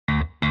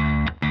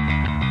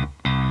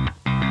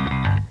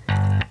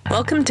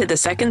Welcome to the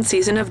second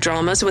season of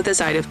Dramas with a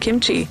Side of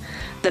Kimchi,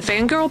 the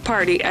fangirl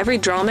party every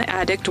drama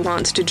addict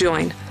wants to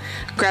join.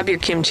 Grab your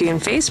kimchi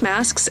and face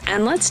masks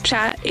and let's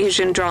chat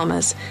Asian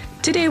dramas.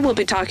 Today we'll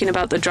be talking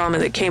about the drama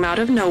that came out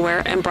of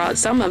nowhere and brought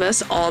some of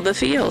us all the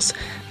feels.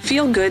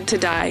 Feel Good to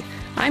Die.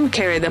 I'm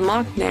Carrie the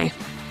Mockney.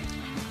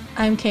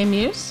 I'm Kay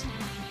Muse.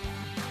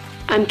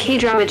 I'm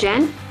K-Drama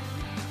Jen.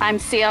 I'm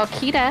CL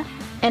Kita.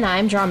 And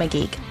I'm Drama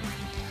Geek.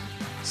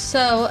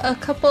 So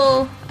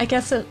I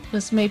guess it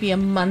was maybe a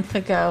month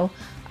ago,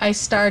 I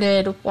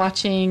started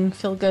watching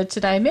Feel Good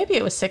to Die. Maybe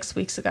it was 6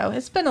 weeks ago.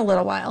 It's been a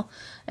little while.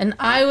 And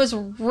I was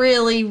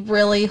really,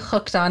 really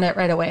hooked on it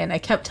right away. And I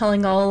kept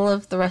telling all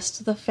of the rest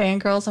of the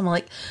fangirls, I'm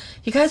like,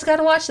 you guys got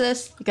to watch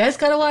this. You guys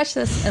got to watch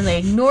this. And they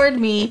ignored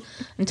me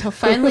until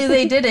finally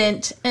they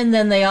didn't. And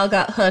then they all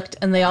got hooked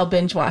and they all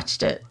binge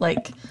watched it.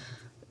 Like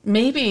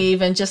maybe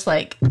even just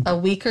like a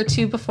week or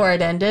two before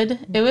it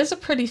ended. It was a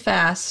pretty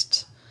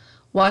fast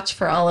watch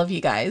for all of you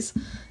guys.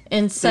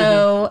 And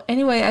so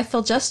anyway, I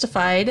feel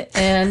justified.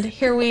 And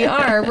here we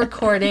are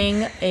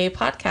recording a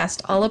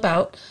podcast all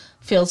about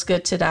Feels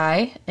Good to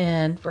Die.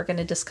 And we're going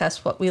to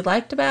discuss what we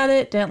liked about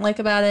it, didn't like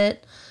about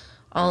it,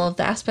 all of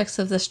the aspects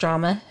of this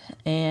drama.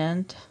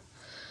 And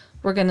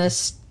we're going to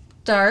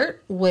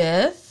start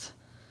with,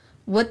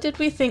 what did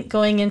we think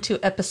going into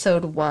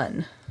episode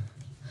 1?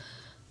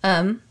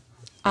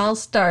 I'll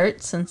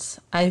start since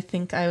I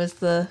think I was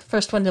the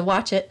first one to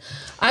watch it.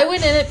 I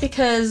went in it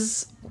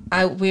because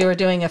we were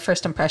doing a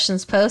first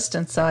impressions post,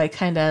 and so I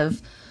kind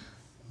of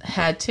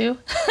had to.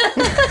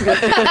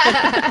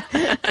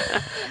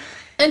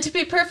 And to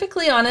be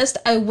perfectly honest,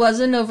 I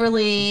wasn't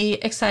overly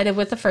excited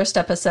with the first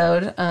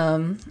episode.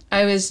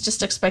 I was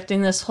just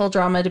expecting this whole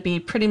drama to be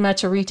pretty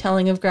much a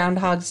retelling of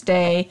Groundhog's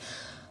Day.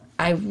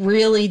 I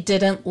really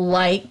didn't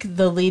like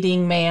the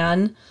leading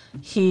man.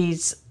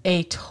 He's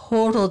a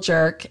total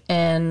jerk,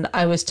 and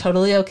I was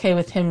totally okay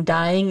with him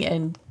dying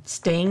and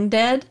staying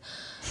dead.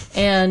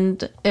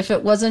 And if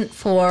it wasn't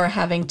for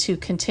having to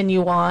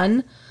continue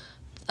on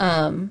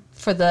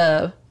for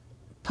the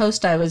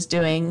post I was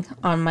doing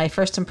on my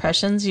first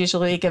impressions,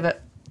 usually give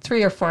it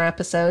 3 or 4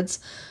 episodes,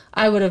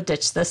 I would have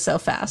ditched this so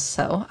fast.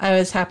 So I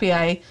was happy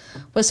I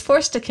was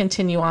forced to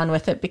continue on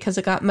with it because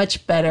it got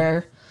much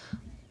better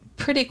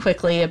pretty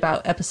quickly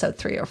about episode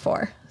 3 or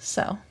 4.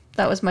 So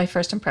that was my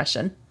first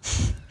impression.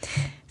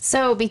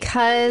 So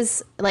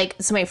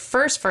my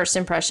first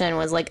impression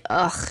was like,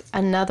 ugh,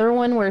 another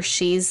one where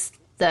she's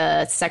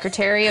the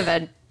secretary of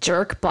a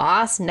jerk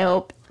boss.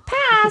 Nope.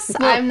 Pass.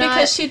 Well, I'm not.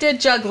 Because she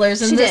did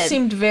Jugglers, and this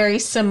seemed very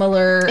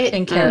similar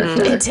in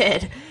character. It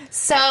did.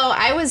 So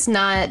I was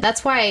not.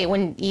 That's why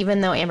even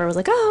though Amber was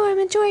like, oh, I'm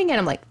enjoying it,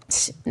 I'm like,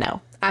 no.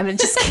 I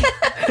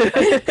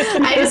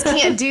just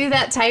can't do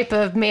that type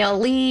of male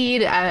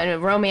lead,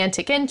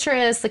 romantic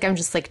interest. Like, I'm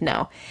just like,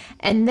 no.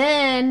 And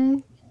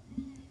then,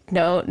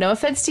 no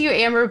offense to you,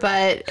 Amber,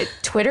 but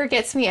Twitter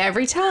gets me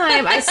every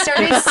time. I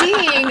started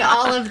seeing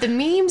all of the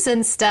memes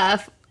and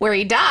stuff where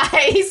he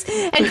dies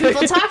and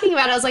people talking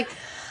about it. I was like,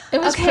 it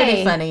was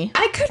pretty funny.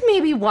 I could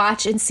maybe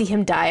watch and see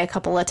him die a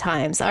couple of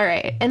times. All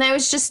right. And I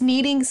was just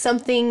needing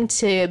something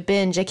to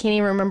binge. I can't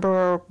even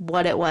remember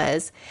what it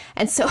was.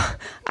 And so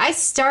I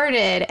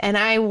started and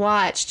I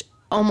watched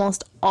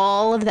almost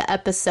all of the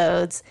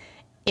episodes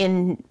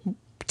in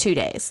 2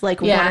 days,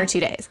 like 1 or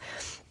 2 days.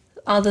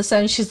 All of a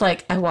sudden she's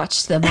like, I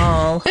watched them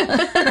all.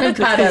 I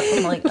got up.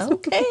 I'm like,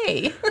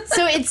 okay.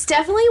 So it's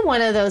definitely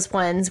one of those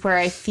ones where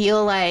I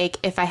feel like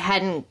if I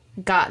hadn't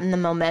gotten the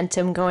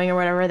momentum going or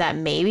whatever, that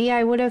maybe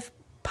I would have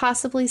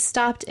possibly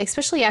stopped,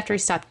 especially after he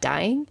stopped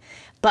dying.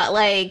 But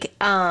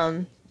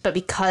but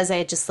because I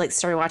had just like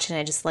started watching,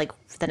 I just like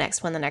the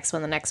next one.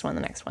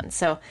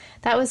 So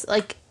that was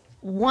like,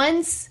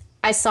 once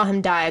I saw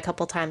him die a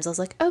couple times, I was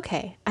like,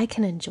 okay, I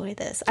can enjoy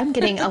this. I'm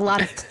getting a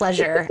lot of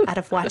pleasure out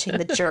of watching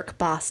the jerk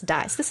boss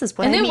die. So this is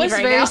what I need right now.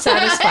 And it was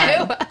very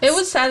satisfying. It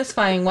was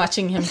satisfying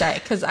watching him die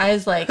because I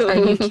was like, are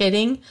you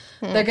kidding?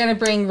 They're going to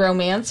bring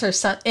romance or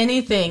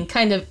any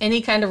kind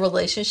of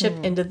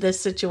relationship into this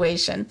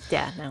situation.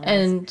 Yeah. No,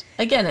 and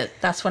again,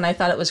 that's when I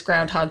thought it was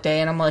Groundhog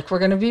Day. And I'm like, we're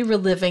going to be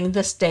reliving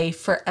this day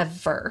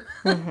forever.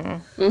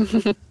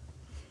 Mm-hmm.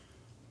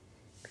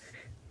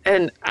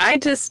 And I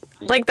just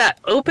like that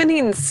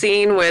opening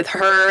scene with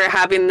her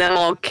having them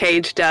all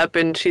caged up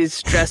and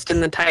she's dressed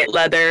in the tight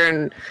leather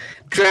and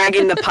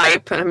dragging the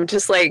pipe. And I'm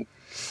just like,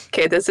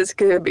 okay, this is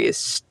going to be a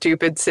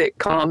stupid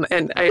sitcom.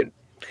 And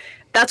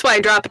that's why I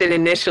dropped it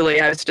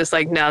initially. I was just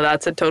like, no,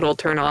 that's a total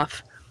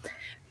turnoff.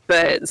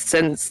 But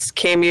since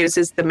Kay Muse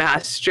is the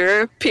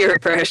master of peer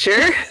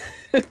pressure,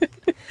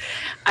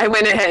 I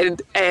went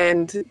ahead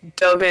and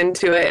dove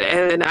into it.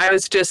 And I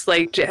was just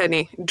like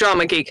Jenny,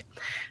 drama geek.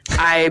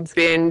 I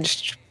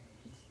binged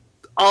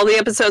all the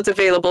episodes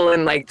available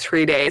in like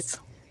 3 days.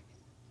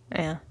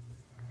 Yeah.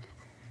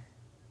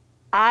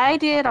 I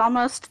did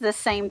almost the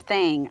same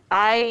thing.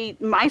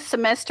 My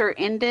semester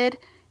ended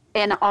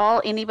and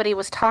all anybody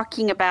was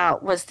talking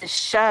about was the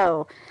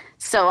show.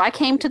 So I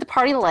came to the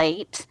party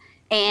late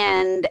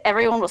and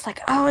everyone was like,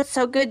 oh, it's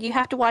so good. You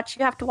have to watch.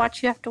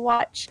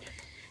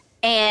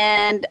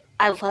 and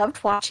I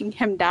loved watching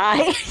him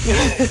die.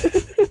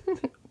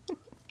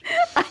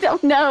 I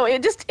don't know.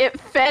 It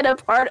fed a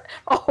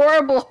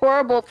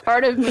horrible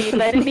part of me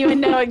that I didn't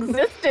even know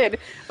existed.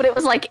 But it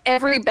was like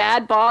every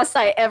bad boss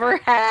I ever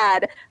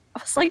had. I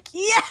was like,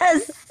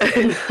 yes.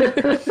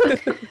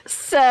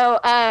 So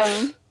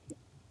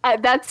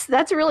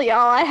that's really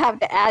all I have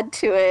to add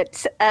to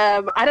it.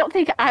 I don't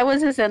think I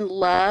was as in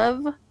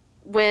love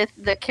with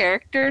the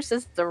characters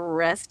as the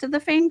rest of the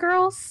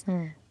fangirls.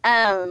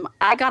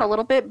 I got a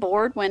little bit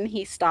bored when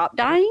he stopped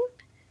dying.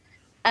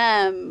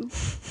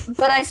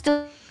 But I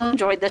still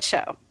enjoyed the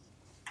show.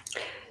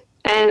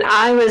 And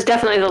I was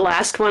definitely the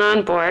last one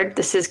on board.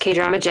 This is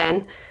K-Drama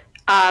Jen.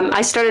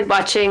 I started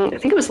watching, I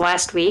think it was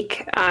last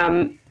week,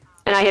 and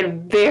I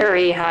had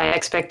very high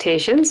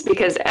expectations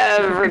because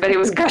everybody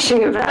was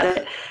gushing about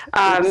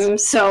it.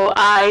 So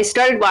I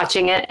started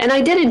watching it, and I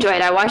did enjoy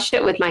it. I watched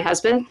it with my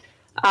husband,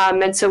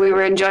 and so we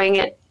were enjoying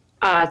it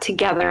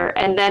together.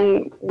 And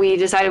then we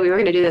decided we were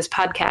going to do this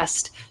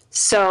podcast.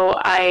 So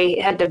I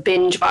had to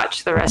binge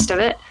watch the rest of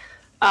it.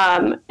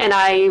 And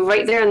I,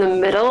 right there in the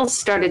middle,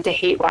 started to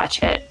hate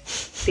watch it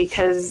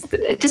because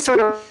it just sort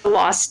of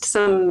lost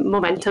some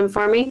momentum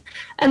for me.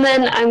 And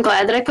then I'm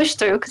glad that I pushed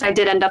through because I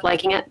did end up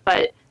liking it.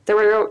 But there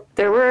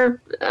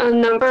were a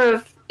number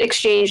of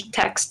exchanged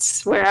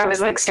texts where I was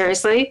like,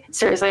 seriously,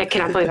 I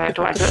cannot believe I have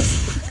to watch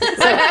this.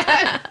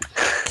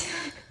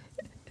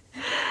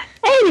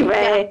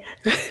 Anyway,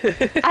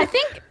 I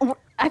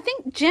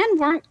think Jen,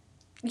 weren't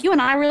you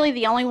and I really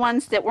the only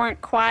ones that weren't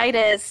quite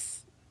as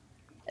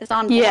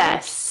on board?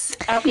 Yes.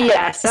 Okay.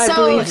 Yes, I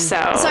believe so.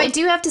 So I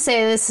do have to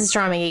say, this is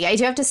Drama Geek. I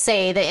do have to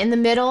say that in the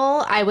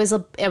middle, I was a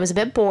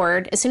bit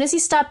bored. As soon as he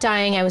stopped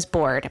dying, I was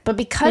bored. But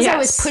because I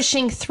was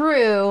pushing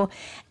through,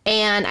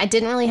 and I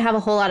didn't really have a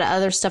whole lot of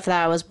other stuff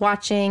that I was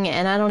watching,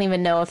 and I don't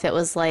even know if it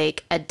was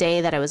like a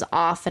day that I was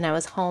off and I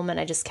was home and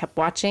I just kept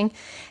watching.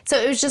 So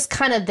it was just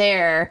kind of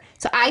there.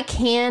 So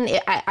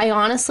I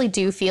honestly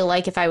do feel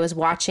like if I was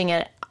watching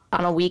it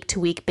on a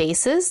week-to-week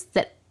basis,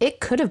 that it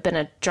could have been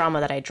a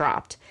drama that I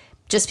dropped.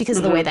 Just because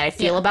of the way that I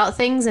feel about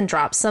things and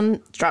drop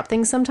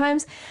things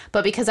sometimes,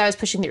 but because I was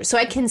pushing through. So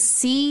I can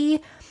see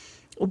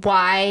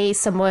why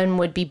someone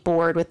would be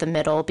bored with the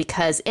middle,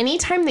 because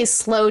anytime they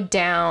slowed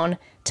down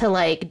to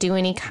like do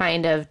any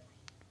kind of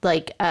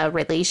like a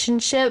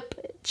relationship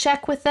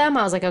check with them,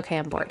 I was like, okay,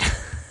 I'm bored.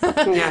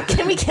 Yeah.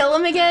 Can we kill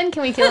him again?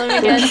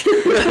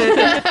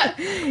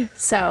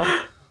 So. All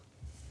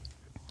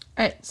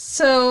right.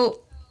 So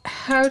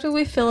how do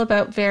we feel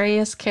about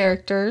various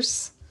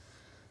characters?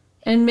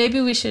 And maybe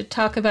we should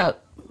talk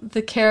about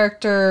the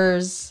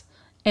characters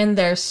and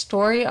their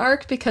story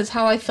arc, because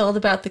how I felt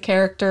about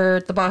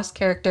the boss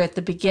character at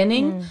the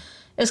beginning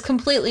is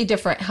completely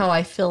different how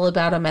I feel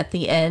about him at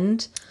the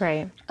end.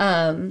 Right.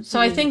 So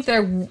I think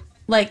they're,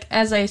 like,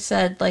 as I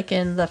said, like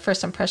in the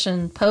first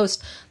impression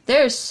post,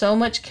 there's so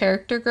much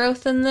character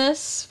growth in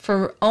this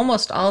for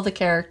almost all the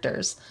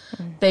characters.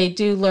 They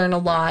do learn a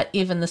lot,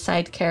 even the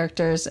side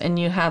characters, and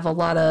you have a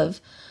lot of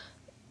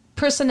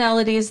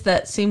personalities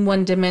that seem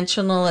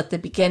one-dimensional at the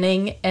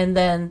beginning, and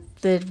then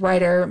the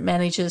writer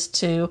manages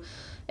to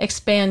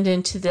expand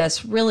into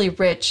this really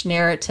rich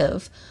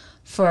narrative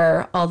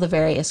for all the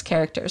various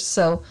characters.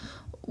 So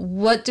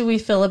what do we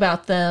feel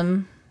about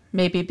them?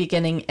 Maybe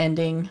beginning,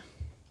 ending.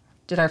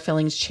 Did our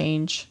feelings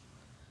change?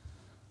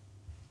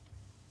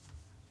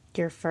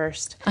 You're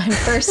first. I'm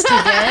first again.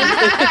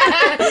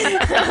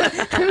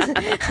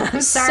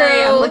 I'm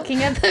sorry, I'm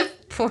looking at the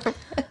form.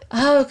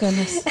 Oh,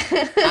 goodness.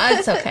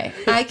 It's okay.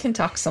 I can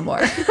talk some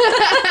more.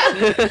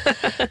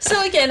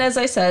 So again, as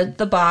I said,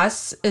 the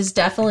boss is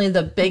definitely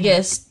the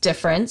biggest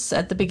difference.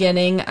 At the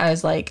beginning, I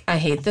was like, I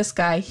hate this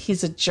guy.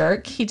 He's a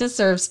jerk. He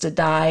deserves to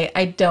die.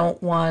 I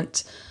don't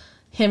want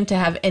him to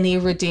have any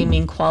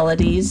redeeming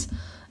qualities.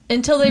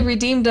 Until they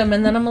redeemed him,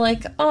 and then I'm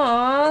like,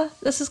 aw,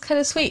 this is kind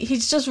of sweet.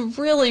 He's just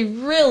really,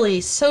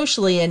 really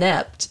socially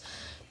inept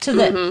to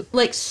the,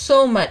 like,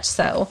 so much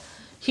so.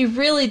 He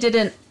really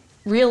didn't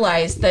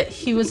realize that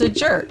he was a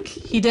jerk.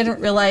 He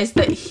didn't realize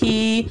that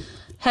he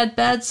had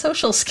bad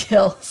social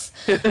skills,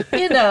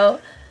 you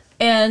know.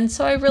 And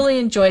so I really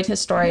enjoyed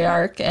his story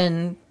arc.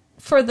 And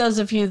for those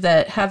of you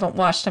that haven't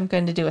watched, I'm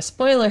going to do a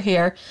spoiler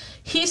here.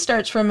 He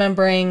starts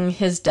remembering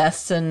his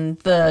deaths and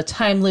the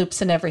time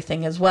loops and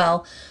everything as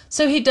well.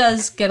 So he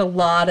does get a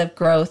lot of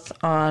growth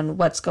on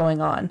what's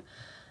going on.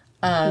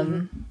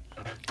 And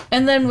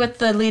then with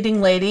the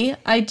leading lady,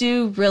 I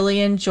do really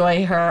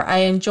enjoy her. I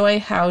enjoy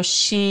how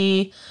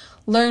she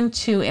learned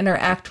to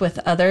interact with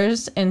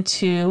others and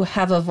to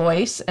have a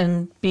voice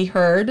and be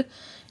heard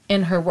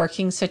in her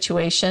working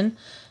situation.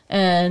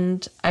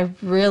 And I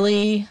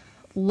really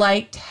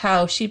liked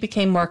how she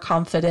became more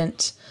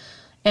confident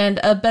and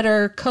a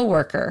better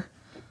coworker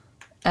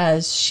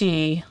as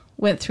she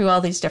went through all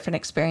these different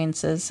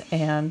experiences,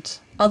 and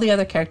all the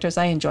other characters,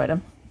 I enjoyed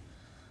them.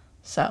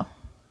 So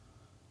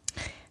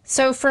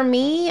for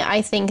me,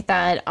 I think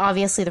that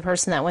obviously the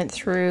person that went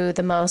through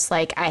the most,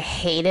 like, I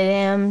hated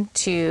him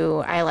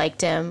to I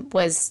liked him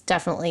was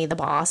definitely the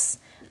boss,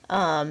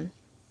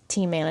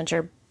 team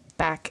manager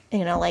back,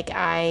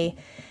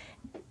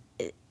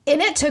 and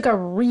it took a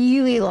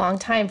really long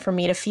time for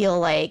me to feel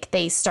like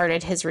they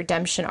started his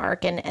redemption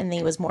arc and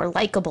he was more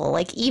likable.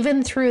 Like,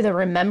 even through the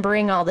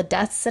remembering all the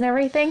deaths and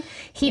everything,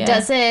 he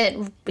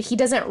doesn't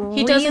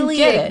really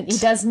get it. He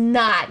does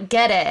not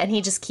get it. And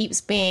he just keeps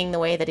being the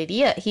way that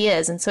he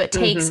is. And so it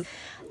takes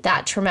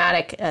that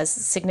traumatic,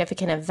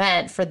 significant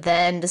event for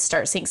then to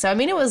start seeing. So, I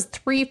mean, it was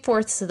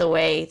 3/4 of the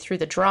way through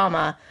the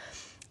drama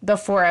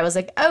before I was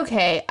like,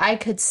 okay, I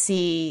could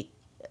see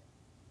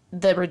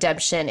the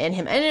redemption in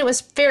him, and it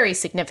was very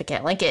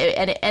significant. Like,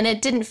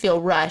 it didn't feel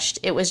rushed.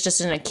 It was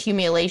just an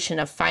accumulation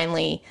of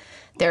finally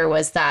there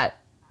was that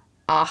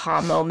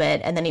aha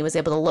moment, and then he was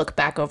able to look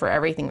back over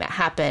everything that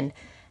happened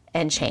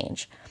and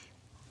change.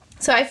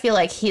 So I feel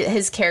like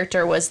his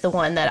character was the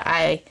one that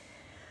I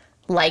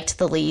liked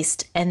the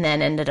least, and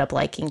then ended up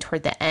liking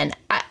toward the end.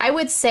 I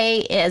would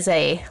say as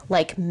a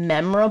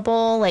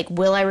memorable,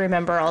 will I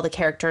remember all the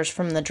characters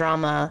from the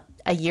drama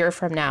a year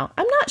from now?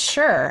 I'm not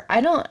sure.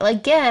 I don't,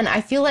 again,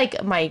 I feel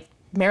like my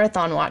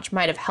marathon watch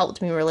might have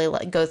helped me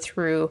really go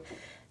through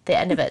the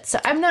end of it. So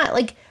I'm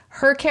not,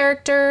 her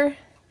character,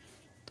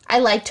 I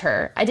liked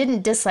her. I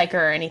didn't dislike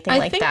her or anything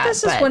like that. I think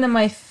this is one of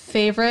my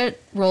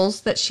favorite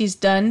roles that she's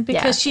done,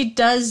 because she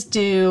does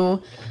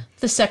do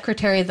the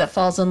secretary that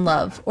falls in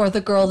love, or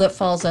the girl that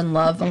falls in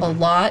love a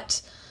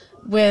lot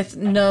with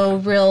no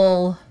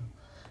real...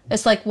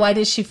 It's like, why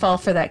did she fall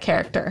for that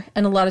character?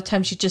 And a lot of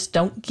times you just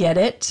don't get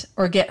it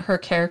or get her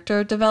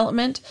character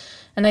development.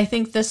 And I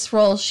think this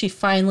role, she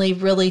finally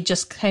really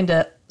just kind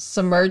of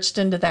submerged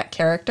into that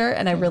character,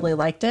 and I really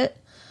liked it.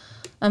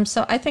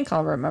 So I think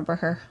I'll remember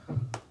her.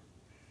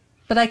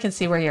 But I can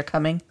see where you're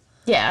coming.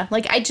 Yeah,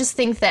 I just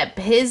think that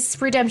his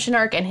redemption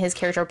arc and his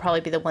character will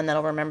probably be the one that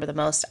I'll remember the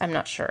most. I'm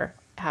not sure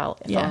if I'll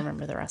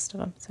remember the rest of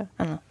them. So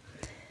I don't know.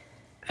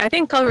 I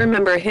think I'll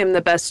remember him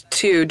the best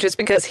too, just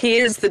because he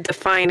is the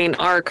defining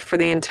arc for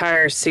the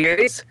entire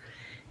series.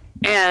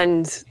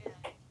 And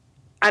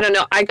I don't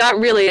know, I got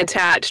really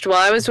attached. While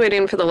I was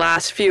waiting for the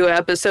last few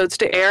episodes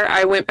to air,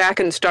 I went back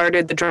and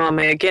started the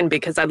drama again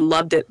because I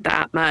loved it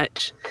that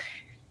much.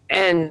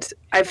 And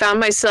I found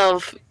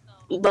myself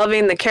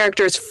loving the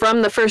characters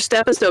from the first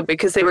episode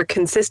because they were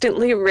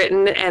consistently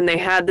written and they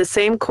had the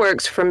same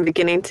quirks from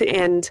beginning to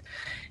end.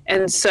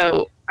 And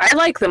so I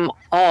like them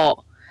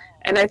all.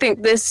 And I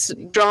think this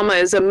drama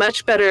is a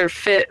much better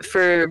fit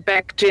for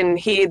Baek Jin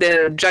Hee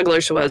than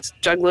Jugglers was.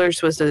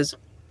 Jugglers was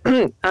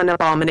an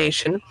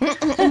abomination.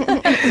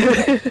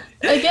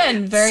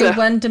 Again, very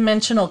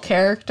one-dimensional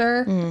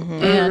character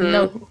and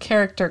no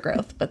character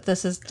growth, but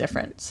this is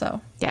different.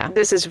 So yeah,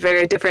 this is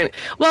very different.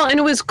 Well, and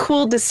it was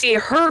cool to see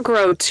her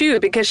grow too,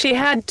 because she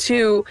had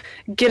to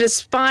get a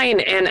spine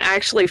and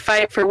actually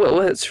fight for what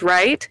was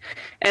right.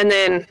 And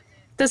then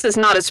this is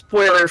not a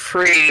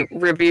spoiler-free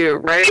review,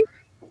 right?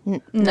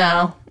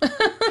 No.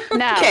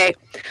 No. Okay,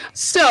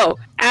 so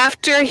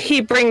after he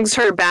brings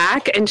her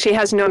back and she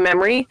has no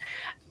memory,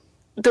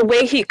 the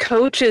way he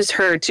coaches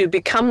her to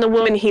become the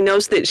woman he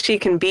knows that she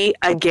can be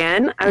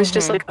again, I was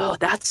just like, oh,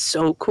 that's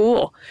so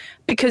cool.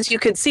 Because you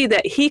could see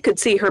that he could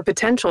see her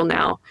potential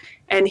now.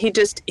 And he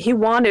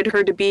wanted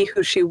her to be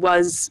who she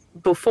was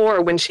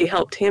before when she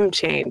helped him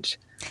change.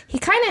 He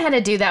kind of had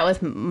to do that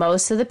with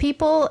most of the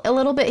people a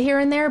little bit here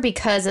and there,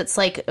 because it's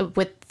like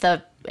with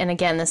the... And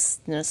again, this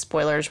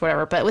spoilers,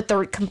 whatever. But with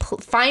the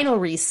final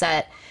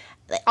reset,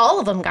 all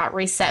of them got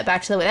reset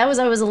back to the way that was.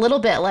 I was a little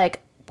bit like,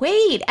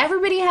 wait,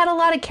 everybody had a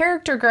lot of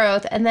character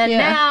growth, and then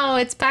now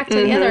it's back to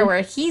the other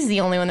where he's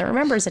the only one that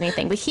remembers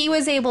anything. But he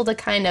was able to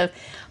kind of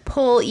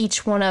pull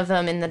each one of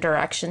them in the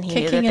direction he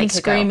knew that they could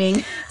screaming.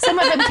 go. Some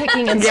of them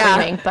kicking and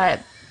screaming,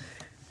 but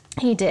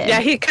he did.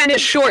 Yeah, he kind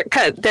of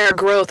shortcut their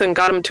growth and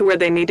got them to where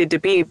they needed to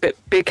be, but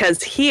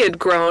because he had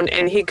grown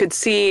and he could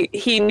see,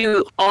 he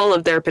knew all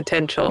of their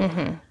potential.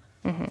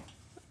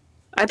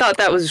 I thought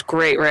that was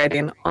great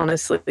writing,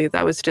 honestly.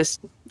 That was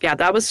just,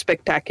 that was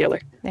spectacular.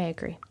 I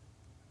agree.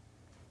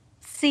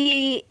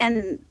 See,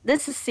 and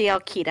this is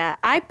CL Kita.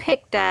 I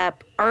picked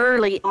up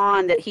early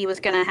on that he was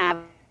going to have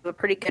a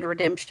pretty good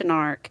redemption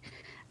arc,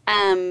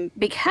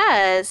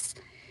 because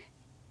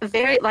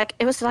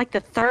it was like the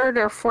third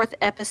or fourth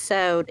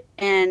episode,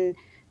 and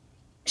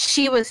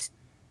she was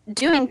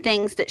doing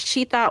things that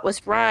she thought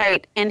was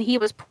right, and he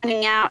was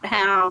pointing out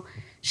how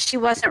she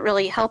wasn't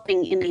really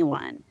helping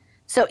anyone.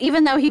 So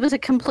even though he was a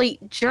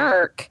complete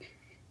jerk,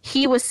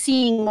 he was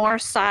seeing more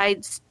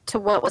sides to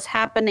what was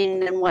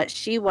happening than what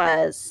she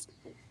was.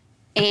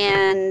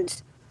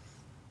 And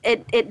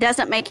it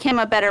doesn't make him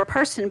a better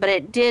person, but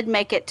it did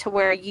make it to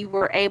where you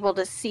were able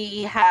to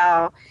see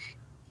how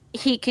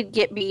he could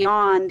get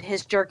beyond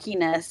his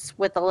jerkiness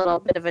with a little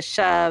bit of a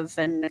shove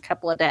and a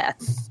couple of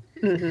deaths.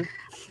 But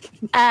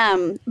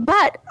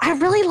I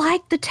really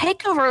liked the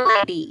takeover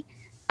lady.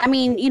 I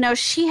mean,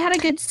 she had a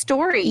good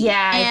story.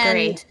 Yeah, I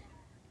agree.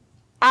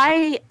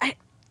 I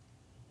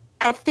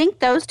think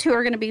those two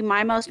are going to be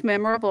my most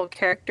memorable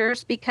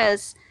characters,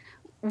 because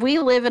we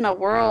live in a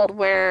world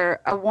where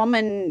a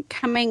woman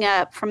coming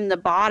up from the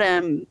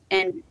bottom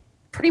and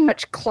pretty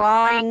much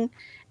clawing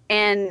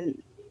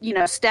and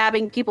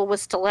stabbing people with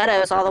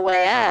stilettos all the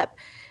way up.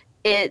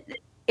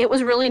 It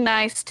was really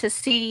nice to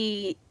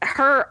see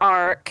her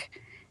arc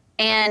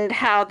and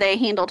how they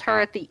handled her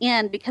at the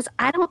end, because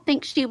I don't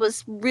think she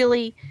was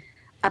really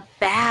a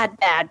bad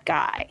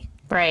guy.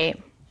 Right.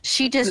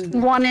 She just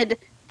wanted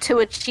to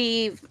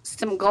achieve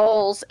some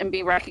goals and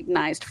be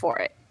recognized for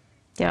it.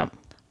 Yeah.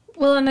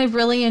 Well, and I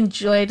really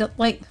enjoyed,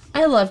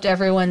 I loved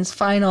everyone's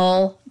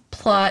final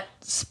plot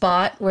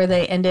spot where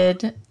they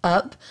ended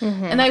up.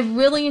 Mm-hmm. And I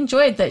really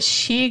enjoyed that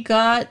she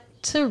got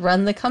to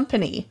run the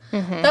company.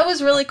 Mm-hmm. That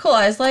was really cool.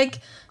 I was like,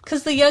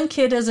 because the young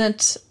kid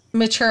isn't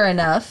mature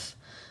enough,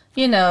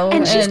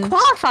 And she's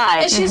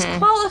qualified. And she's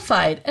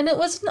qualified. And it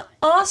was an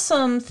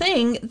awesome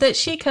thing that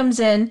she comes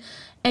in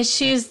and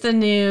she's the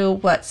new,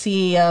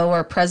 CEO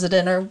or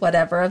president or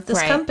whatever of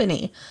this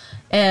company.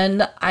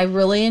 And I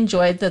really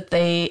enjoyed that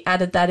they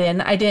added that in.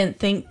 I didn't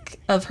think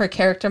of her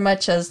character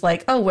much as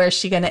where's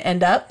she going to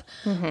end up?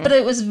 Mm-hmm. But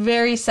it was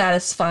very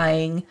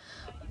satisfying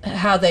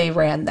how they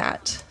ran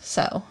that.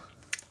 So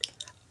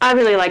I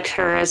really liked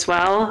her as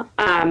well.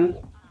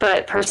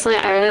 But personally,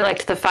 I really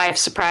liked the Five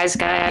Surprise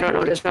guy. I don't know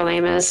what his real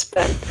name is,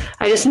 but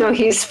I just know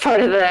he's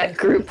part of the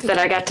group that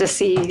I got to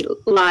see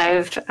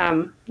live,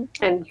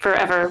 and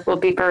forever will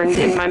be burned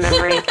in my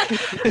memory.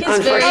 He's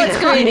very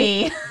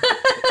pretty.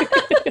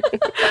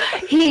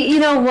 You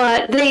know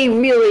what?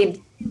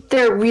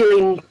 They're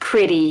really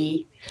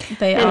pretty.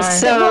 They and are.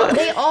 So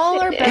they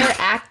all are better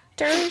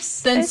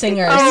actors than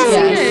singers. Oh,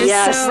 yes.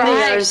 yes, So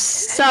they are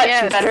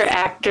such better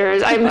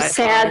actors. I'm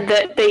sad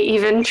that they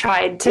even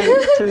tried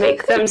to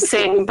make them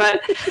sing,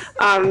 but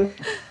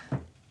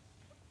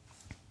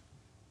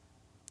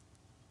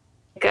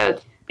like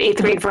a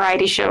 8th grade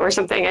variety show or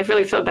something. I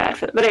really feel bad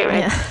for them. But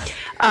anyway,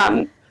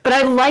 but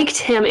I liked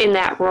him in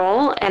that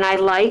role, and I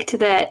liked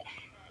that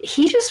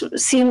he just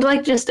seemed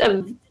like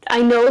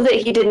I know that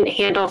he didn't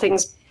handle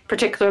things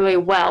particularly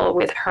well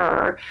with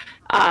her.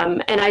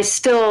 And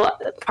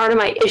part of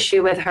my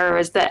issue with her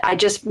is that I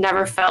just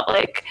never felt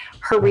like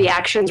her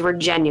reactions were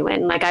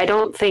genuine. Like, I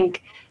don't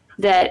think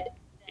that,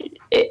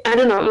 I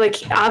don't know,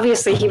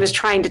 obviously he was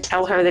trying to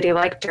tell her that he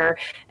liked her,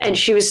 and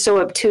she was so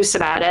obtuse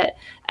about it.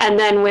 And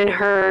then when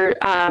her,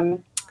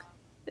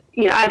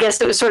 I guess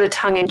it was sort of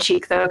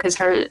tongue-in-cheek, though, because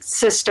her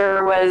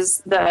sister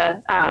was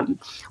the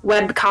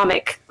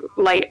webcomic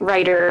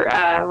writer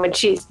when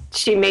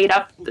she made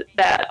up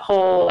that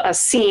whole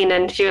scene,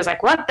 and she was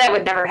like, what? That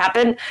would never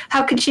happen.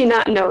 How could she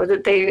not know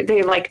that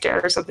they liked her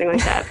or something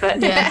like that?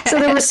 But so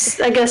there was,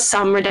 I guess,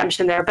 some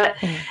redemption there. But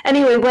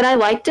anyway, what I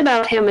liked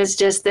about him is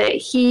just that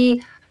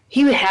he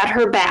had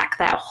her back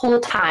that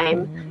whole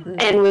time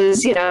and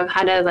was,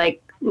 kind of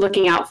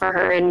looking out for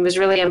her, and was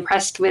really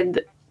impressed with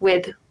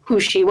who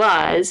she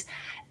was.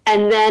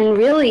 And then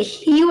really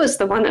he was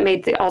the one that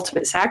made the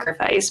ultimate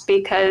sacrifice,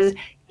 because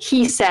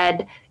he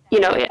said,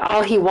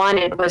 all he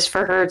wanted was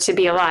for her to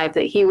be alive,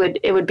 that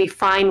it would be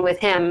fine with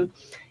him,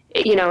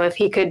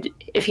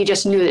 if he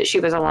just knew that she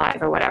was alive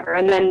or whatever.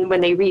 And then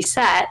when they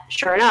reset,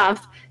 sure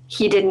enough,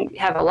 he didn't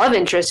have a love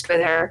interest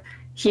with her.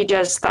 He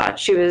just thought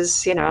she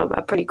was,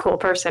 a pretty cool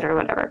person or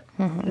whatever.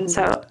 Mm-hmm. And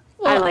so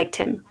I liked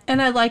him.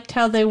 And I liked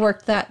how they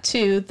worked that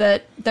too,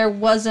 that there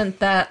wasn't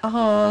that,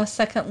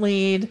 second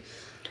lead,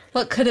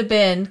 what could have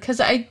been.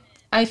 Because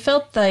I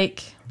felt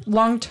like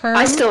long term.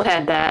 I still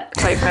had that,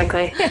 quite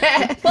frankly.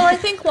 Well, I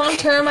think long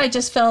term I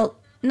just felt,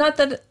 not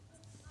that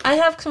I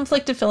have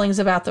conflicted feelings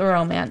about the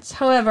romance.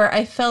 However,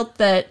 I felt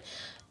that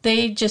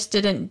they just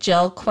didn't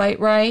gel quite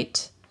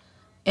right.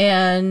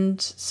 And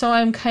so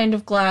I'm kind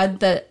of glad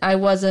that I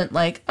wasn't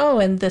like,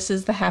 and this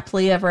is the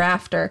happily ever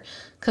after.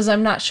 Because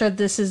I'm not sure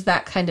this is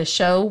that kind of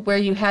show where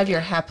you have your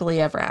happily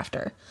ever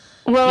after.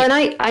 Well, and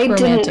I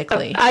didn't.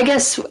 I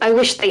guess I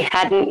wish they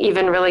hadn't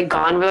even really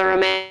gone with a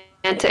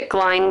romantic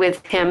line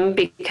with him,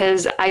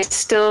 because I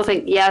still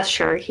think, yeah,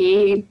 sure,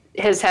 he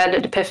has had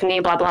an epiphany,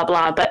 blah blah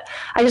blah. But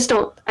I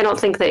don't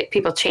think that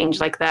people change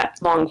like that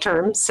long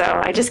term.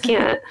 So I just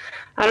can't.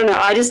 I don't know.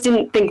 I just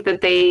didn't think that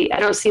I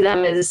don't see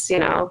them as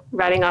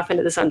riding off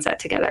into the sunset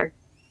together.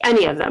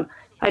 Any of them.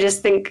 I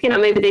just think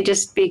maybe they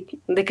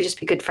could just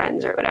be good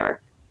friends or whatever.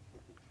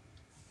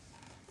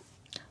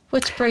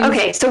 Which brings...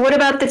 Okay, so what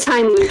about the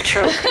time loop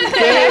trope?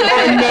 Yay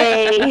or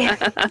nay?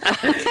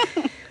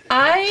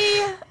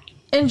 I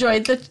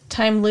enjoyed the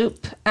time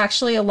loop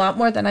actually a lot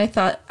more than I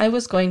thought I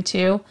was going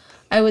to.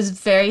 I was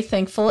very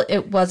thankful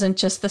it wasn't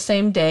just the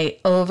same day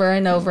over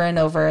and over and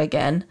over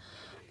again.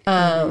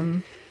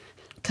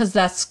 Because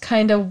that's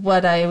kind of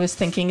what I was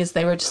thinking, is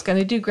they were just going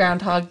to do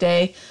Groundhog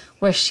Day,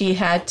 where she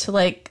had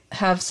to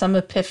have some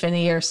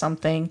epiphany or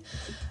something.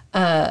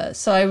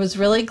 So I was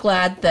really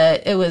glad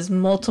that it was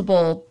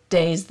multiple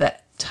days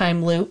that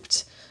time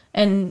looped,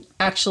 and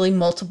actually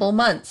multiple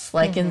months.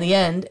 In the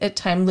end, it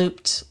time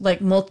looped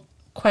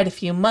quite a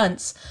few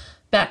months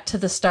back to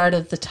the start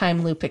of the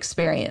time loop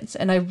experience.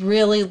 And I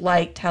really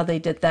liked how they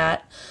did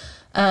that.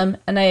 And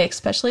I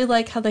especially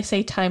like how they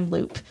say time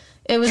loop.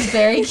 It was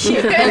very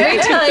cute.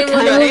 Every time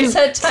when they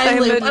said time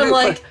loop, I'm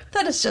like,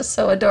 that is just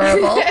so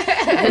adorable.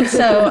 And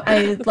so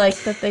I like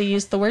that they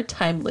used the word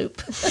time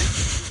loop.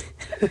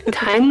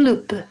 Time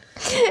loop.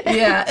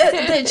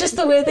 Yeah, just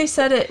the way they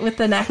said it with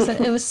an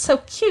accent, it was so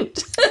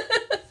cute.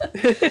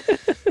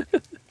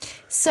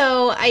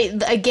 So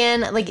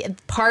again,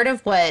 like part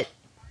of what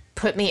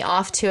put me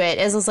off to it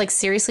is, I was like,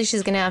 seriously,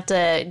 she's gonna have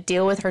to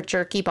deal with her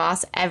jerky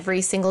boss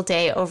every single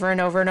day over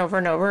and over and over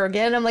and over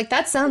again. I'm like,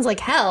 that sounds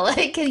like hell,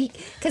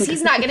 because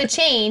he's not gonna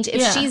change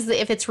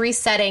if it's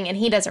resetting and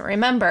he doesn't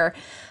remember.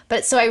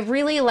 But so I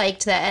really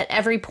liked that at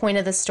every point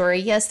of the story,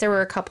 yes, there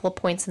were a couple of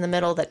points in the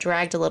middle that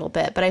dragged a little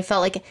bit, but I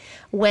felt like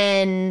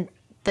when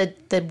the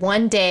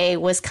one day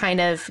was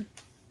kind of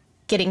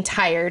getting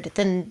tired,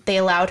 then they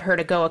allowed her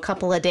to go a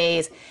couple of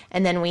days,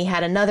 and then we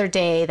had another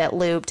day that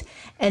looped,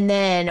 and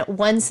then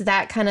once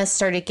that kind of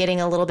started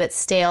getting a little bit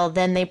stale,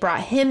 then they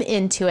brought him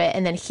into it,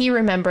 and then he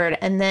remembered,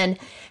 and then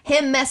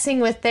him messing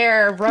with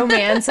their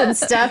romance and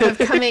stuff of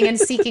coming and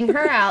seeking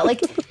her out,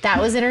 like that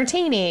was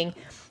entertaining.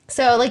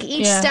 So like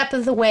each step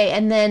of the way,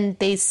 and then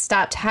they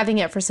stopped having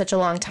it for such a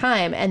long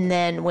time, and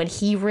then when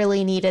he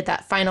really needed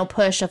that final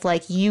push of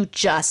like, you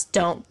just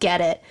don't get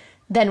it,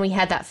 then we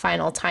had that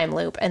final time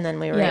loop, and then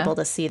we were able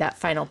to see that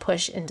final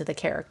push into the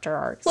character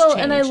arcs. Well,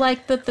 and I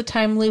like that the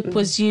time loop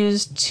was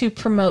used to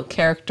promote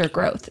character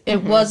growth.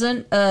 It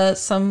wasn't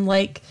some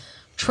like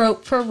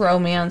trope for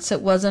romance.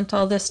 It wasn't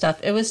all this stuff.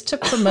 It was to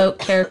promote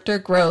character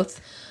growth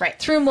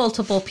through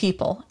multiple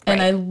people, and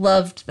I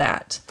loved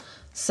that.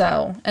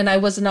 So, and I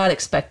was not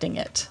expecting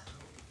it.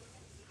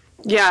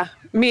 Yeah,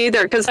 me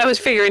either, because I was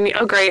figuring,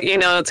 oh great,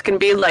 it's going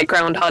to be like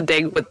Groundhog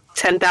Day with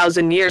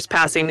 10,000 years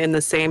passing in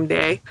the same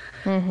day.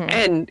 Mm-hmm.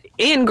 And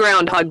in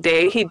Groundhog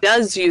Day, he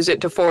does use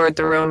it to forward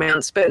the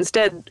romance, but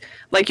instead,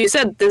 like you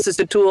said, this is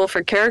a tool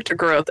for character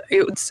growth.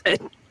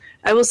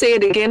 I will say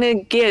it again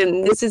and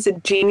again, this is a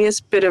genius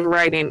bit of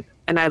writing,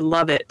 and I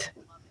love it.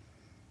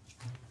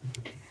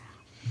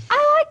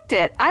 I liked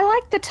it. I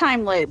liked the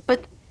time loop,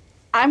 but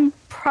I'm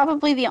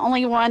probably the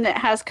only one that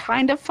has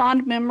kind of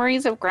fond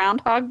memories of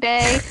Groundhog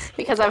Day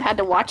because I've had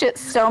to watch it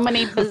so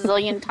many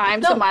bazillion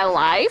times in my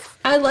life.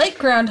 I like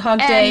Groundhog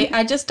Day.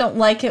 I just don't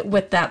like it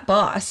with that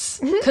boss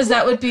because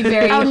that would be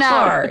very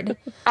hard.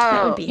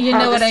 Oh, you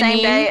know what I mean?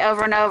 Same day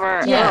over and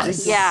over.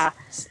 Yes. Yeah.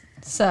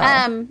 So.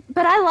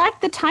 But I like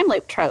the time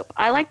loop trope.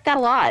 I like that a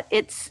lot.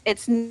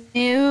 It's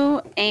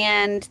new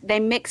and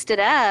they mixed it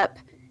up.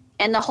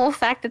 And the whole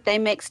fact that they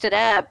mixed it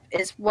up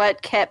is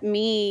what kept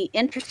me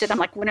interested. I'm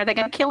like, when are they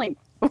going to kill him?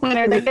 When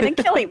are they going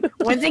to kill him?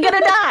 When's he going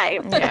to die?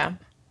 Yeah.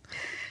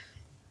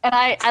 And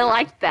I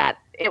liked that.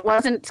 It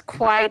wasn't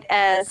quite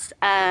as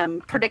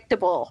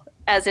predictable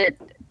as it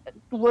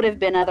would have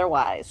been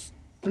otherwise.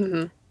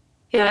 Mm-hmm.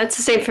 Yeah, it's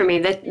the same for me.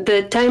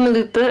 The time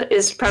loop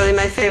is probably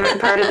my favorite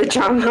part of the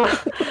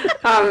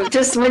drama.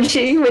 Just when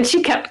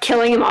she kept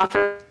killing him off.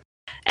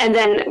 And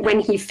then when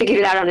he figured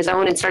it out on his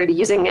own and started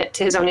using it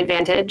to his own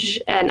advantage.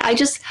 And I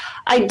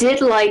did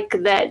like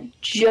that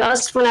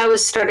just when I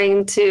was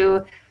starting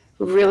to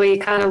really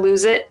kind of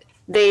lose it,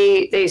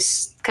 they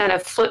kind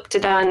of flipped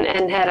it on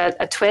and had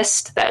a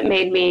twist that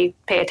made me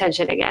pay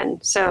attention again.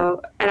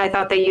 So, and I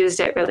thought they used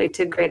it really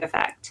to great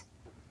effect.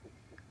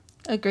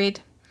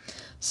 Agreed.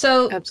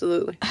 So,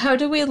 absolutely. How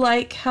do we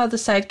like how the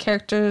side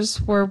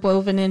characters were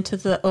woven into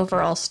the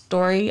overall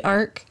story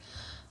arc?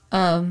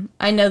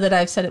 I know that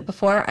I've said it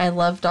before. I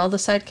loved all the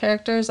side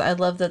characters. I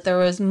love that there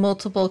was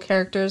multiple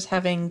characters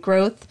having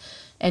growth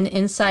and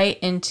insight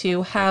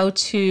into how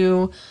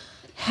to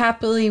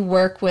happily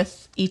work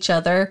with each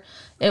other.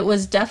 It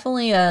was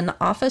definitely an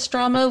office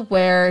drama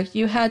where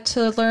you had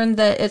to learn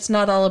that it's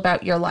not all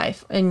about your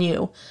life and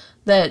you.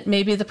 That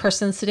maybe the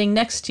person sitting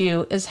next to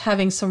you is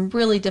having some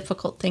really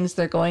difficult things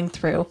they're going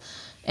through.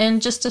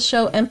 And just to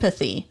show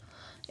empathy.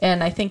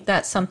 And I think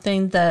that's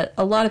something that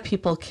a lot of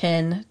people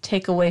can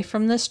take away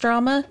from this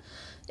drama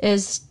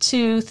is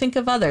to think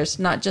of others,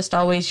 not just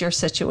always your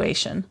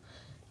situation.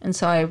 And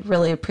so I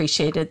really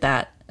appreciated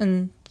that.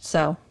 And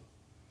so.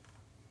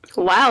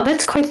 Wow,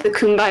 that's quite the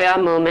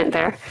kumbaya moment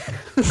there.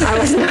 I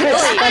was not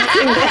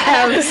expecting to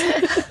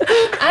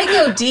have. I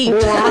go deep.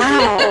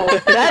 Wow,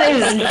 that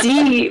is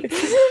deep.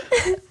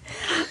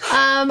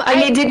 I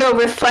need to go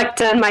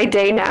reflect on my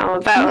day now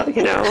about,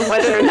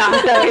 whether or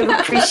not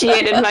I've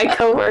appreciated my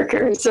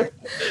coworkers.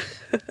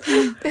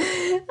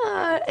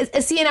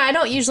 See, I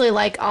don't usually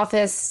like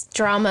office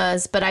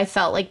dramas, but I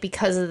felt like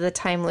because of the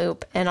time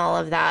loop and all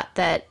of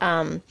that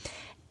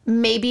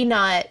maybe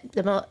not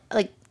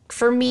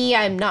for me,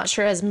 I'm not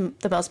sure as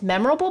the most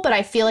memorable, but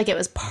I feel like it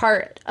was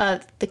part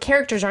of the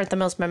characters aren't the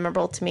most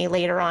memorable to me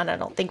later on, I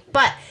don't think,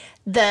 but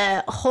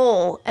the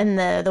whole and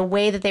the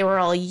way that they were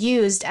all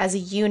used as a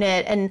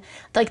unit and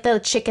like the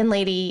chicken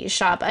lady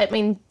shop. I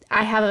mean,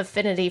 I have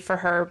affinity for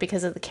her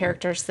because of the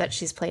characters that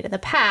she's played in the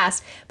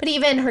past, but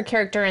even her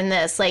character in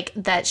this, like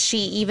that she,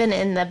 even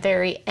in the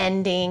very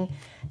ending,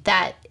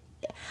 that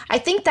I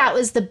think that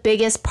was the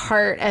biggest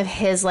part of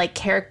his like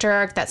character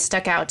arc that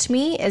stuck out to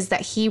me is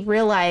that he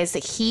realized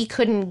that he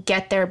couldn't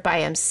get there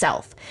by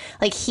himself.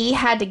 Like he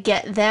had to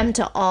get them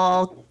to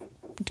all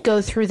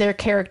go through their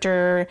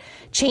character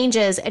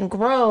changes and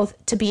growth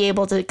to be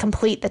able to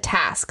complete the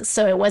task.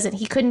 So it wasn't,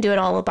 he couldn't do it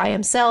all by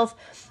himself.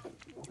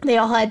 they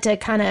all had to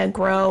kind of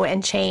grow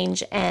and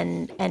change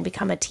and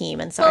become a team.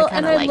 And so Well, I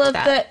kind and of I liked love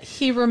that. that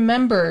he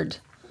remembered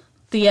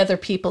the other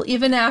people,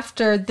 even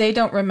after they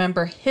don't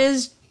remember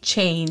his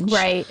change.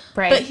 Right.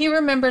 But he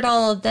remembered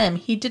all of them.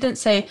 He didn't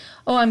say,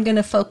 oh, I'm going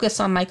to focus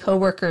on my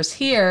coworkers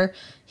here.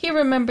 He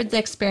remembered the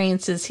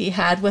experiences he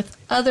had with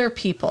other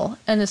people.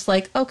 And it's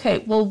like,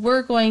 okay, well,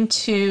 we're going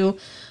to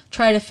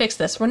try to fix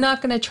this. We're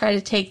not going to try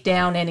to take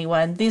down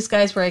anyone. These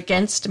guys were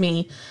against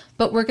me,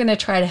 but we're going to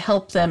try to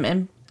help them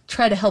and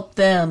try to help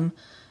them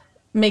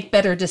make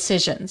better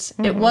decisions.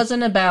 It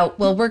wasn't about,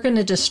 well, we're going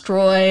to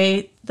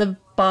destroy the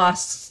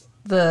boss,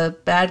 the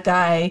bad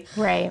guy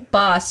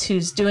boss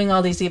who's doing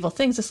all these evil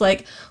things. It's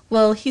like,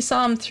 well, he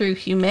saw him through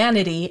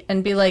humanity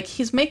and be like,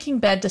 he's making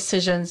bad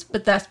decisions,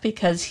 but that's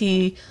because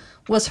he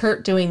was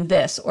hurt doing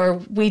this, or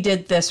we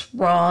did this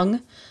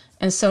wrong.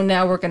 And so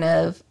now we're going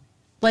to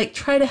like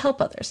try to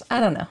help others. I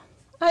don't know.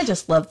 I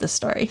just love this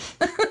story.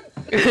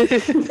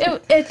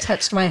 It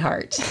touched my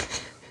heart.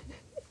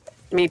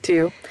 Me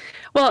too.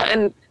 Well,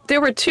 and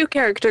there were two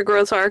character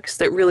growth arcs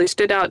that really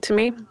stood out to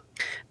me.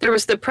 There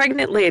was the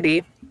pregnant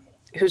lady,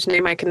 whose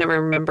name I can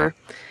never remember,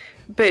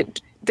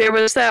 but there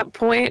was that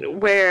point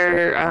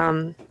where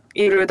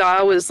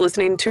Iruda was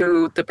listening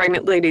to the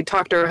pregnant lady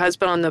talk to her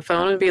husband on the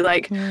phone and be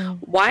like,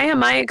 why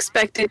am I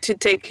expected to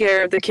take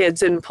care of the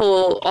kids and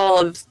pull all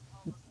of,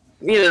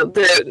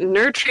 the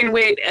nurturing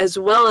weight as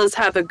well as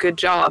have a good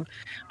job?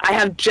 I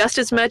have just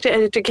as much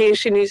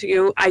education as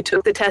you. I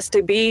took the test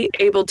to be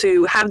able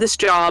to have this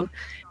job.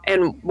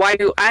 And why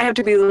do I have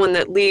to be the one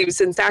that leaves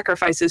and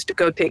sacrifices to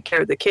go take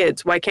care of the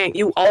kids? Why can't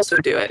you also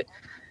do it?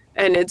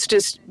 And it's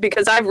just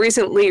because I've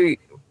recently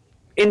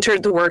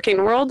entered the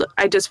working world,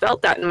 I just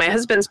felt that. And my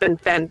husband's been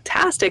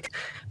fantastic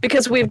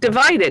because we've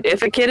divided.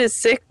 If a kid is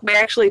sick, we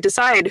actually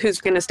decide who's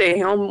going to stay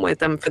home with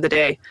them for the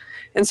day.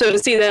 And so to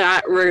see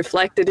that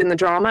reflected in the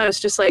drama, I was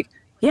just like,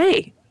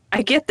 yay,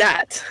 I get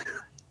that.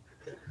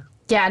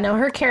 Yeah, no,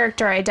 her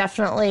character, I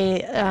definitely,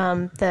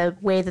 the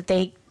way that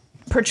they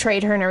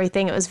portrayed her and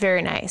everything, it was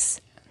very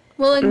nice.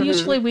 Well, and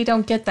usually we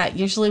don't get that.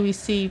 Usually we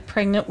see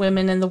pregnant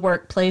women in the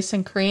workplace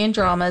in Korean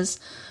dramas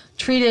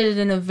treated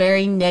in a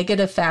very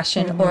negative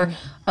fashion, or,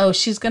 oh,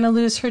 she's going to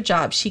lose her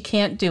job. She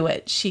can't do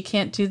it. She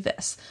can't do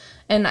this.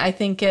 And I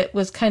think it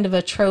was kind of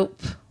a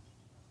trope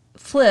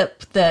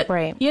flip that,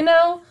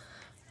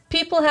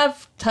 people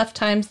have tough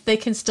times. They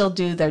can still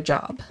do their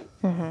job.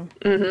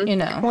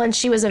 Well, and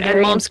she was a And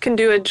very... moms can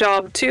do a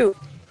job too.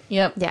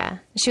 Yep. Yeah,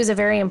 she was a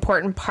very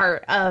important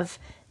part of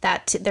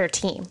that their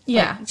team.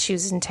 Yeah. Like, she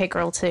was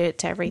integral to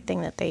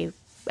everything that they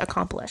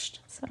accomplished.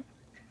 So.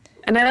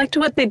 And I liked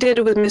what they did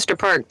with Mr.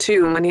 Park,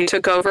 too, when he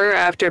took over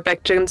after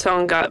Baek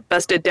Jin-sung got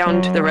busted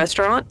down to the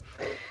restaurant,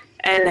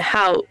 and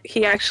how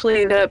he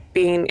actually ended up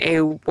being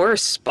a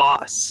worse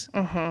boss.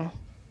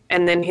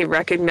 And then he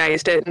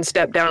recognized it and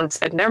stepped down and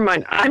said, never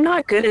mind, I'm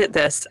not good at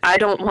this. I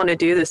don't want to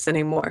do this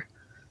anymore.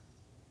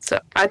 So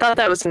I thought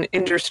that was an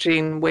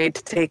interesting way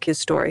to take his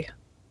story.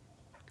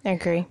 I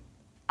agree.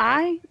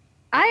 I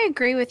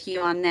agree with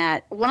you on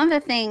that. One of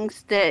the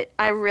things that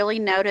I really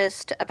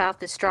noticed about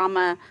this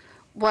drama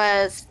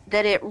was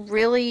that it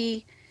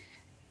really,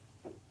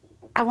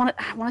 I want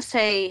to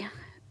say,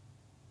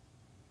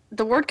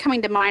 the word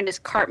coming to mind is